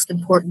was the most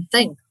important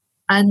thing.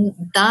 And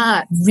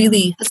that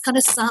really has kind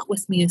of sat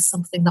with me as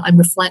something that I'm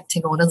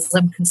reflecting on as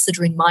I'm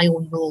considering my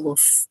own role of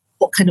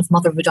what kind of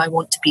mother would I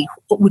want to be?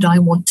 What would I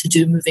want to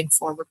do moving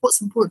forward?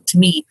 What's important to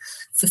me?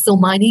 Fulfill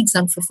my needs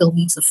and fulfill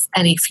needs of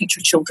any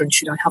future children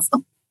should I have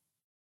them.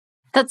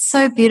 That's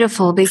so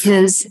beautiful,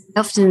 because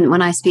often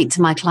when I speak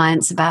to my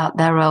clients about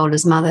their role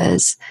as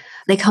mothers,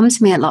 they come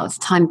to me a lot of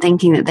the time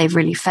thinking that they've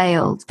really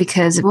failed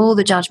because of all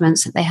the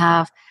judgments that they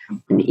have.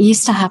 And it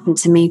used to happen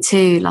to me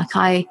too. Like,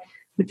 I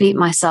would beat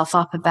myself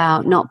up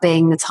about not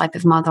being the type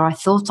of mother I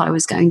thought I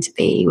was going to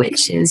be,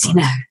 which is,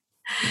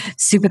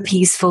 super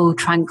peaceful,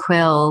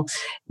 tranquil.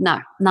 No,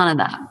 none of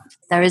that.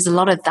 There is a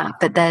lot of that,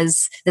 but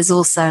there's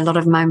also a lot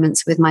of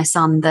moments with my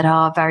son that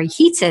are very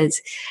heated,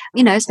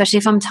 especially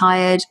if I'm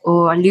tired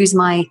or I lose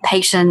my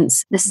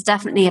patience. This is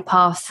definitely a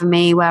path for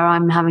me where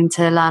I'm having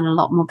to learn a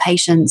lot more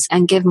patience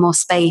and give more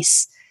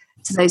space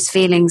to those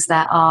feelings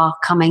that are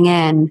coming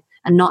in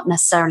and not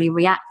necessarily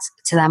react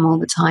to them all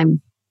the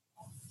time.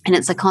 And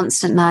it's a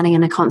constant learning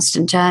and a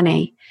constant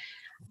journey.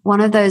 One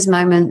of those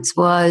moments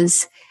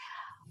was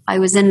I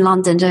was in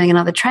London doing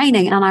another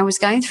training, and I was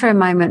going through a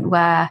moment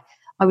where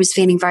I was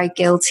feeling very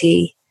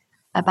guilty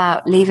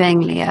about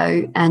leaving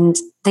Leo and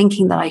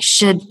thinking that I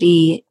should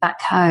be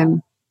back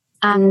home.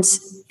 And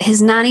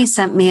his nanny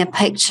sent me a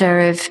picture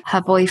of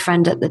her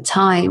boyfriend at the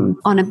time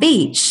on a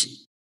beach.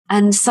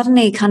 And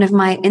suddenly kind of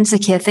my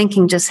insecure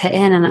thinking just hit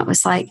in, and it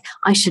was like,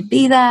 I should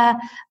be there.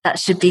 That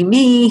should be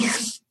me.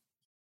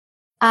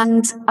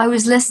 And I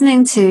was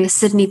listening to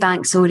Sydney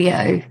Banks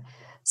audio,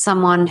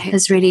 someone who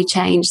has really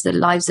changed the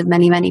lives of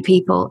many, many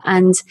people.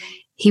 And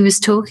he was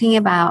talking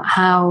about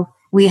how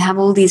we have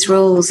all these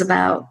rules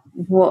about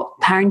what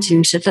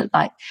parenting should look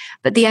like.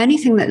 But the only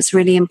thing that's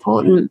really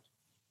important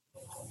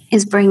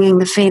is bringing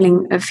the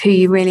feeling of who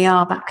you really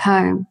are back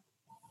home.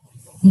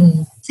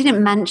 So he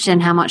didn't mention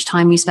how much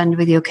time you spend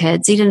with your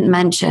kids. He didn't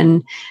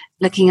mention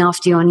looking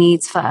after your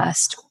needs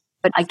first.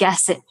 But I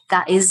guess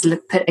that is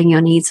putting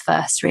your needs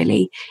first,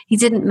 really. He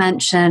didn't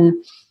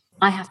mention,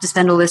 I have to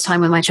spend all this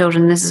time with my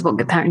children. This is what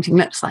good parenting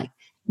looks like.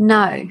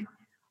 No.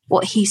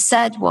 What he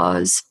said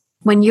was,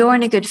 when you're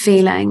in a good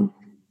feeling,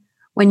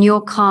 when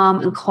you're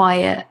calm and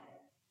quiet,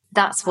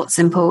 that's what's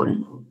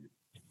important.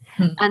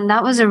 And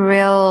that was a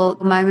real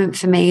moment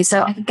for me.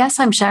 So I guess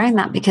I'm sharing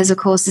that because, of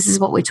course, this is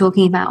what we're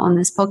talking about on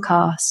this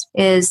podcast,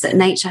 is that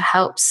nature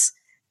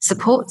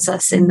supports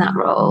us in that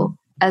role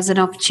as an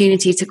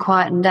opportunity to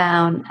quieten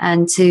down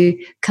and to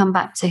come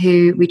back to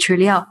who we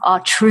truly are,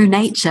 our true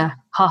nature.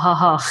 Ha, ha,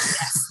 ha.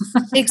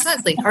 Yes,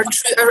 exactly,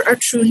 our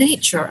true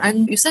nature.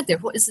 And you said there,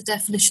 what is the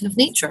definition of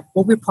nature?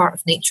 Well, we're part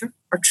of nature,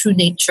 our true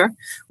nature.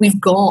 We've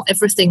got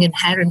everything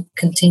inherent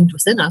contained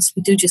within us.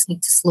 We do just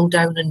need to slow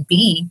down and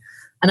be,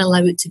 and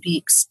allow it to be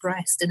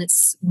expressed in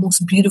its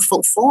most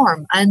beautiful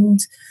form. And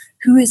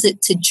who is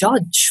it to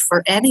judge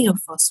for any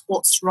of us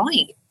what's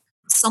right?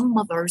 Some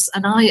mothers,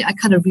 and I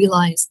kind of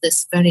realised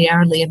this very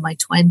early in my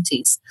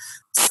 20s,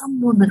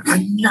 some women are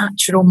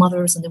natural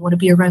mothers and they want to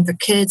be around their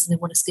kids and they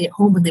want to stay at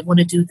home and they want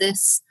to do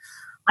this.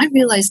 I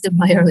realised in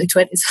my early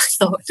 20s, I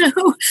thought,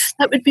 no,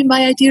 that would be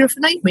my idea of a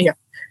nightmare.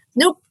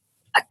 Nope,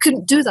 I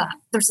couldn't do that.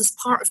 There's this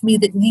part of me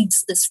that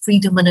needs this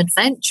freedom and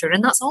adventure,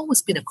 and that's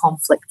always been a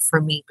conflict for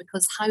me,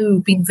 because how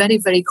being very,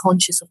 very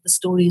conscious of the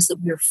stories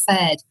that we're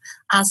fed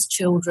as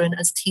children,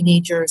 as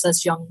teenagers,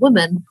 as young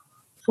women.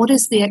 What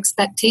is the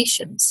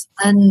expectations?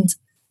 And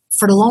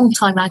for a long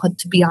time, I had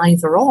to be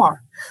either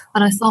or.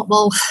 And I thought,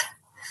 well,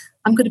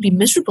 I'm going to be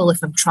miserable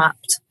if I'm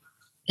trapped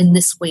in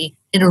this way,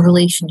 in a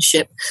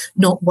relationship,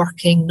 not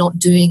working, not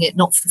doing it,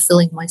 not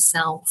fulfilling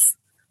myself.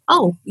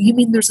 Oh, you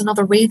mean there's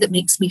another way that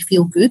makes me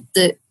feel good,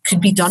 that could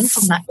be done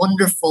from that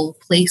wonderful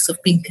place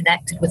of being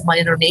connected with my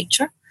inner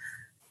nature?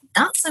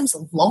 That sounds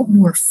a lot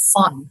more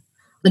fun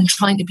than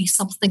trying to be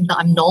something that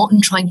I'm not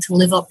and trying to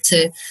live up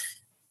to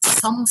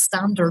some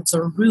standards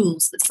or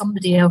rules that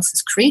somebody else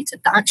has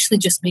created that actually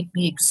just make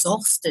me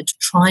exhausted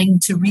trying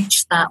to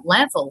reach that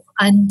level.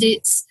 And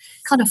it's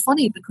kind of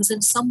funny because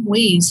in some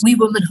ways we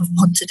women have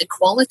wanted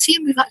equality,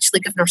 and we've actually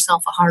given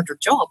ourselves a harder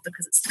job,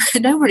 because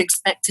now we're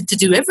expected to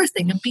do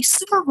everything and be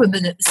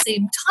superwomen at the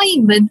same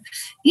time. And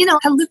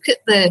I look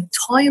at the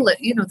toilet,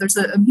 there's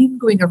a meme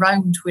going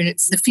around where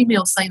it's the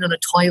female sign on a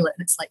toilet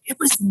and it's like, it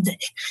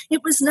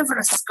was never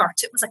a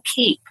skirt, it was a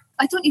cape.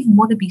 I don't even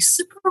want to be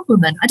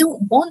superwoman. I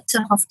don't want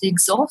to have to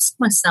exhaust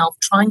myself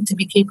trying to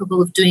be capable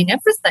of doing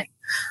everything.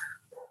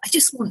 I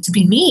just want to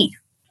be me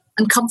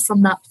and come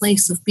from that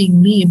place of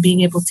being me and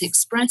being able to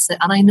express it.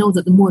 And I know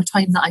that the more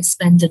time that I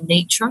spend in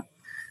nature,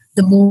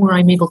 the more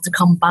I'm able to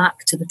come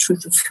back to the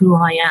truth of who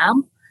I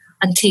am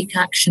and take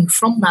action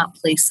from that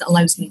place that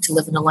allows me to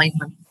live in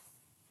alignment.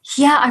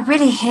 Yeah, I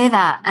really hear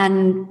that.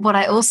 And what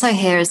I also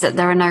hear is that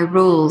there are no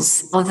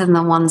rules other than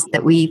the ones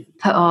that we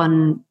put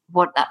on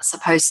what that's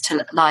supposed to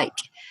look like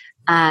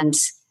and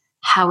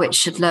how it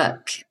should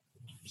look.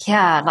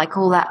 Yeah, like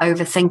all that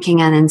overthinking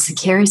and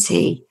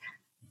insecurity.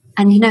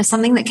 And,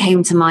 something that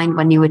came to mind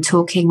when you were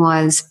talking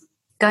was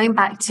going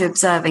back to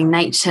observing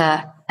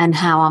nature and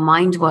how our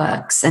mind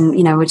works. And,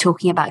 we're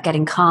talking about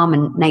getting calm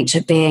and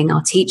nature being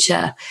our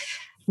teacher.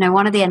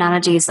 One of the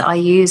analogies that I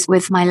use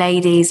with my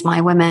ladies,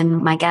 my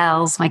women, my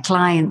gals, my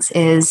clients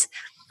is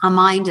our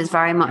mind is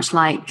very much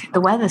like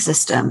the weather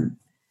system.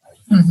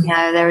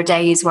 Mm-hmm. There are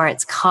days where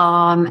it's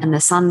calm and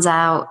the sun's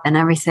out and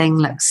everything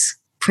looks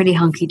pretty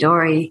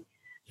hunky-dory.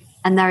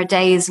 And there are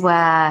days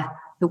where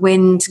the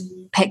wind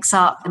picks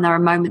up and there are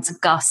moments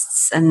of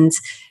gusts, and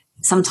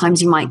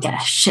sometimes you might get a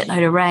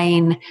shitload of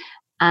rain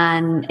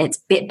and it's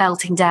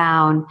belting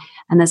down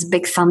and there's a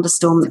big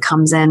thunderstorm that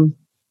comes in,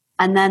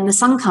 and then the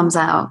sun comes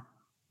out.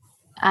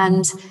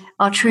 And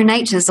our true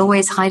nature is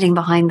always hiding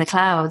behind the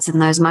clouds in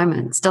those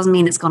moments. Doesn't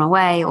mean it's gone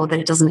away or that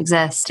it doesn't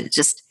exist. It's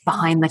just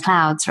behind the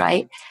clouds,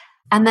 right?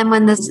 And then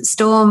when the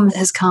storm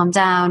has calmed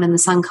down and the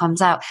sun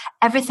comes out,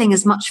 everything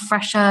is much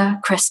fresher,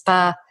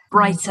 crisper,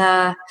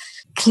 brighter,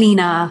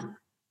 cleaner.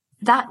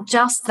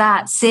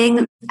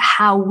 Seeing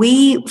how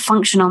we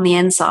function on the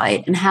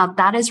inside and how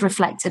that is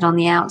reflected on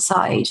the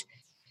outside,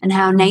 and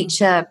how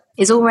nature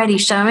is already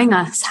showing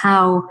us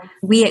how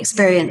we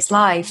experience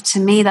life.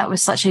 To me, that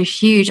was such a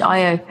huge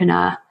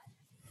eye-opener,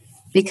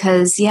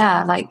 because,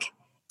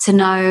 to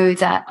know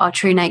that our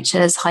true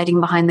nature is hiding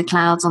behind the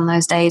clouds on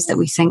those days that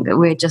we think that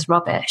we're just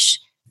rubbish.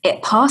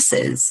 It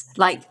passes,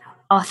 like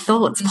our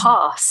thoughts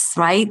pass,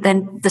 right?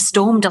 Then the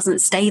storm doesn't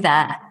stay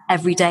there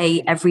every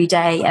day.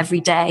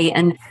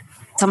 And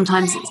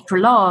sometimes it's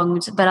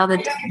prolonged,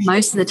 but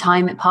most of the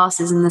time it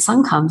passes and the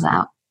sun comes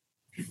out.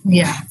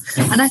 Yeah,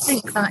 and I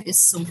think that is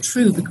so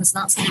true, because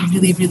that's a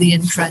really, really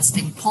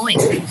interesting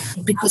point.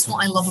 Because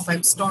what I love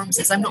about storms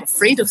is I'm not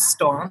afraid of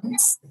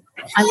storms.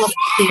 I love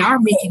that they are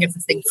making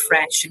everything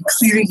fresh and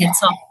clearing it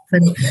up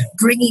and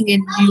bringing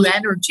in new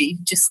energy.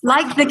 Just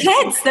like the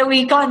kids that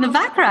we got in the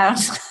background.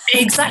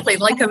 Exactly,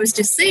 like I was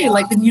just saying,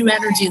 like the new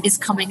energy is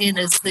coming in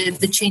as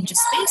the change of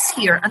space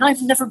here. And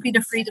I've never been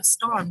afraid of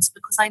storms,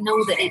 because I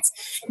know that it's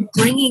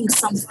bringing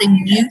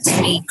something new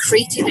to me,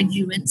 creating a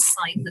new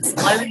insight that's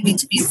allowing me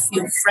to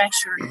feel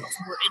fresher and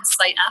more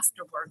insight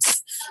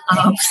afterwards.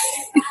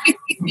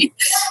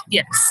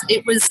 Yes,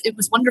 it was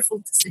wonderful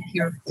to sit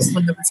here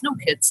when there was no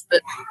kids,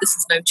 but this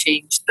has now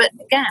changed. But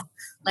again,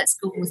 let's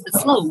go with the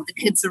flow. The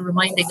kids are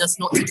reminding us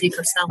not to take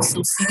ourselves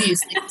so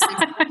seriously, because they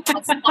have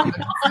fun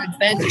and have an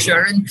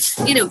adventure, and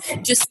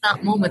just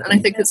that moment. And I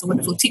think it's a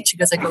wonderful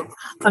teaching, as I go,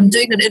 I'm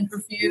doing an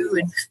interview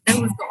and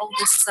now we've got all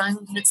this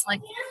sound, and it's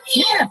like,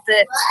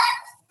 but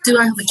do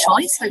I have a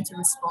choice how to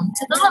respond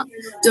to that?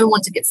 Do I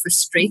want to get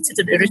frustrated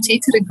and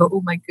irritated and go,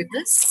 oh my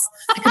goodness?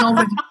 I can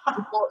already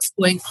hear what's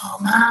going, oh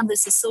man,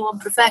 this is so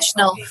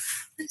unprofessional. And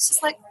it's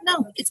just like,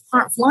 no, it's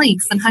part of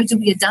life. And how do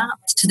we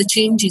adapt to the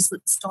changes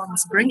that the storm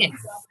is bringing?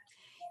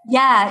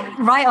 Yeah,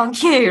 right on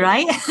cue,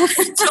 right?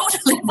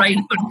 Totally right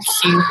on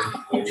cue.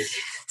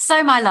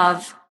 So, my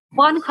love,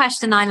 one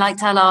question I like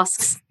to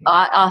ask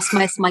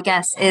most of my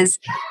guests is,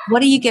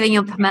 what are you giving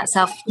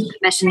yourself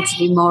permission to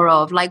do more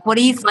of? Like, what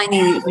are you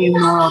finding that you do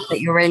more of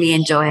that you're really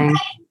enjoying?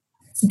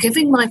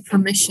 Giving my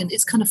permission,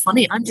 it's kind of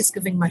funny. I'm just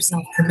giving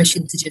myself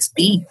permission to just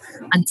be.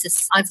 And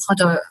I've had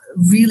a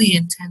really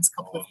intense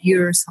couple of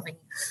years, having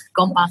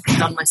gone back and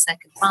done my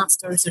second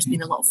master's. There's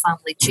been a lot of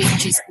family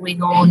changes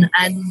going on,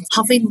 and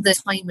having the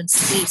time and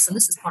space. And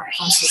this is part of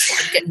what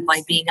I'm getting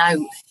by being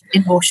out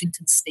in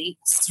Washington State,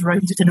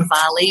 surrounded in a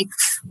valley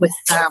with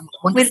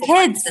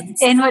kids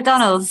in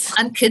McDonald's.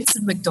 And kids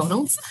in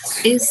McDonald's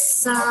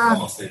is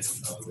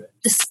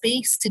the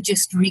space to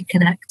just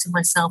reconnect to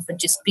myself and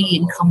just be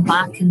and come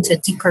back into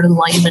deeper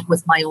alignment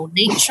with my own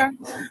nature,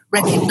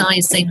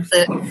 recognizing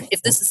that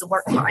if this is the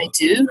work that I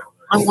do,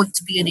 I want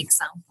to be an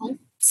example.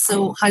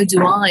 So how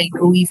do I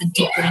go even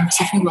deeper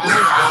into who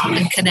I am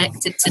and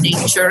connect it to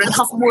nature and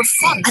have more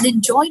fun and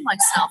enjoy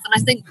myself? And I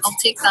think I'll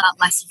take that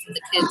lesson from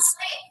the kids.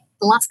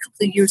 The last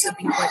couple of years have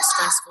been quite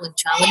stressful and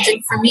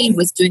challenging for me,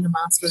 with doing a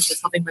master's, with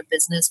having my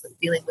business, with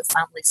dealing with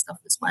family stuff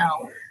as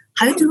well.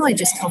 How do I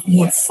just have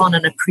more fun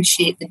and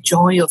appreciate the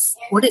joy of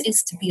what it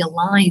is to be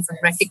alive and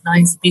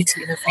recognize the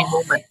beauty in every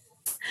moment?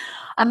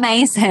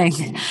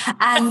 Amazing.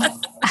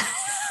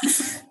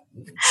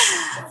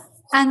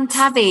 And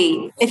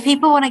Tabby, if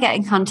people want to get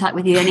in contact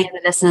with you, any of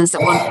the listeners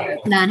that want to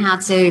learn how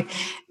to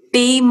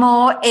be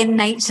more in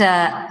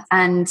nature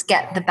and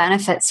get the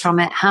benefits from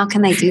it, how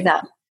can they do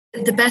that?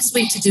 The best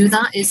way to do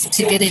that is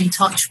to get in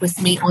touch with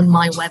me on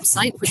my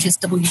website, which is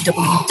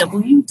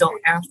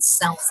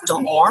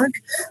www.earthself.org.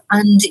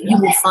 And you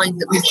will find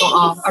that we've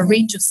got a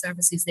range of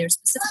services there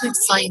specifically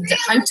designed at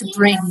how to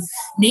bring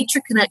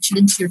nature connection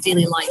into your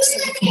daily life so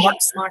you can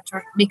work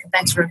smarter, make a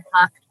better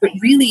impact, but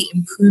really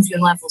improve your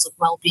levels of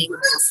well-being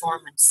and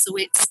performance. So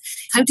it's,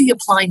 how do you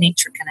apply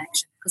nature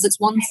connection? Because it's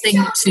one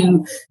thing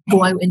to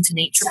go out into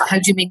nature, but how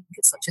do you make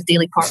it such a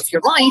daily part of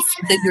your life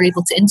that you're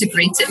able to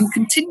integrate it and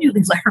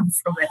continually learn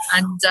from it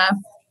and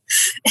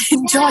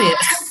enjoy it?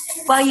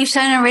 Well, you've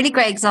shown a really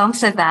great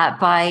example of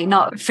that by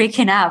not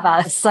freaking out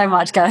about so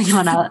much going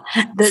on.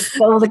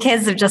 All the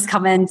kids have just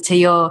come into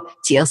your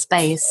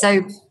space.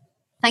 So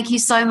Thank you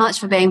so much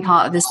for being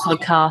part of this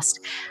podcast.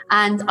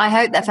 And I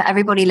hope that for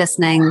everybody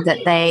listening, that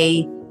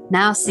they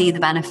now see the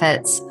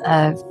benefits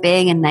of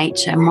being in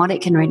nature and what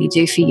it can really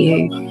do for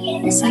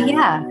you. So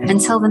yeah,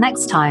 until the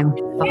next time.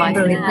 Bye-bye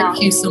for now.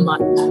 Thank you so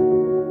much.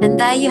 And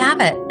there you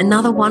have it,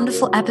 another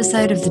wonderful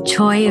episode of The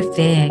Joy of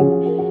Being.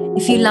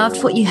 If you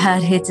loved what you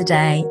heard here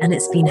today and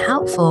it's been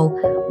helpful,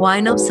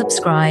 why not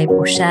subscribe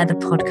or share the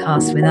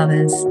podcast with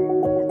others?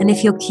 And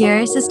if you're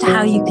curious as to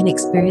how you can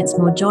experience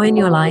more joy in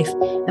your life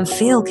and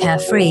feel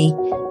carefree,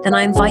 then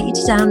I invite you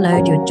to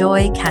download your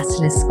Joy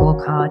Catalyst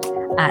scorecard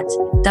at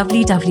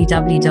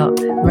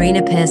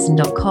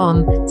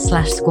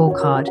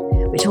www.marinapearson.com/scorecard,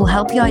 which will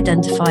help you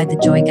identify the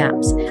joy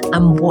gaps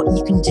and what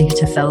you can do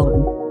to fill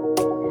them.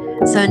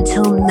 So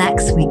until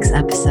next week's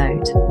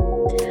episode,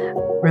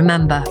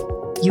 remember,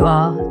 you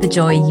are the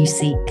joy you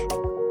seek.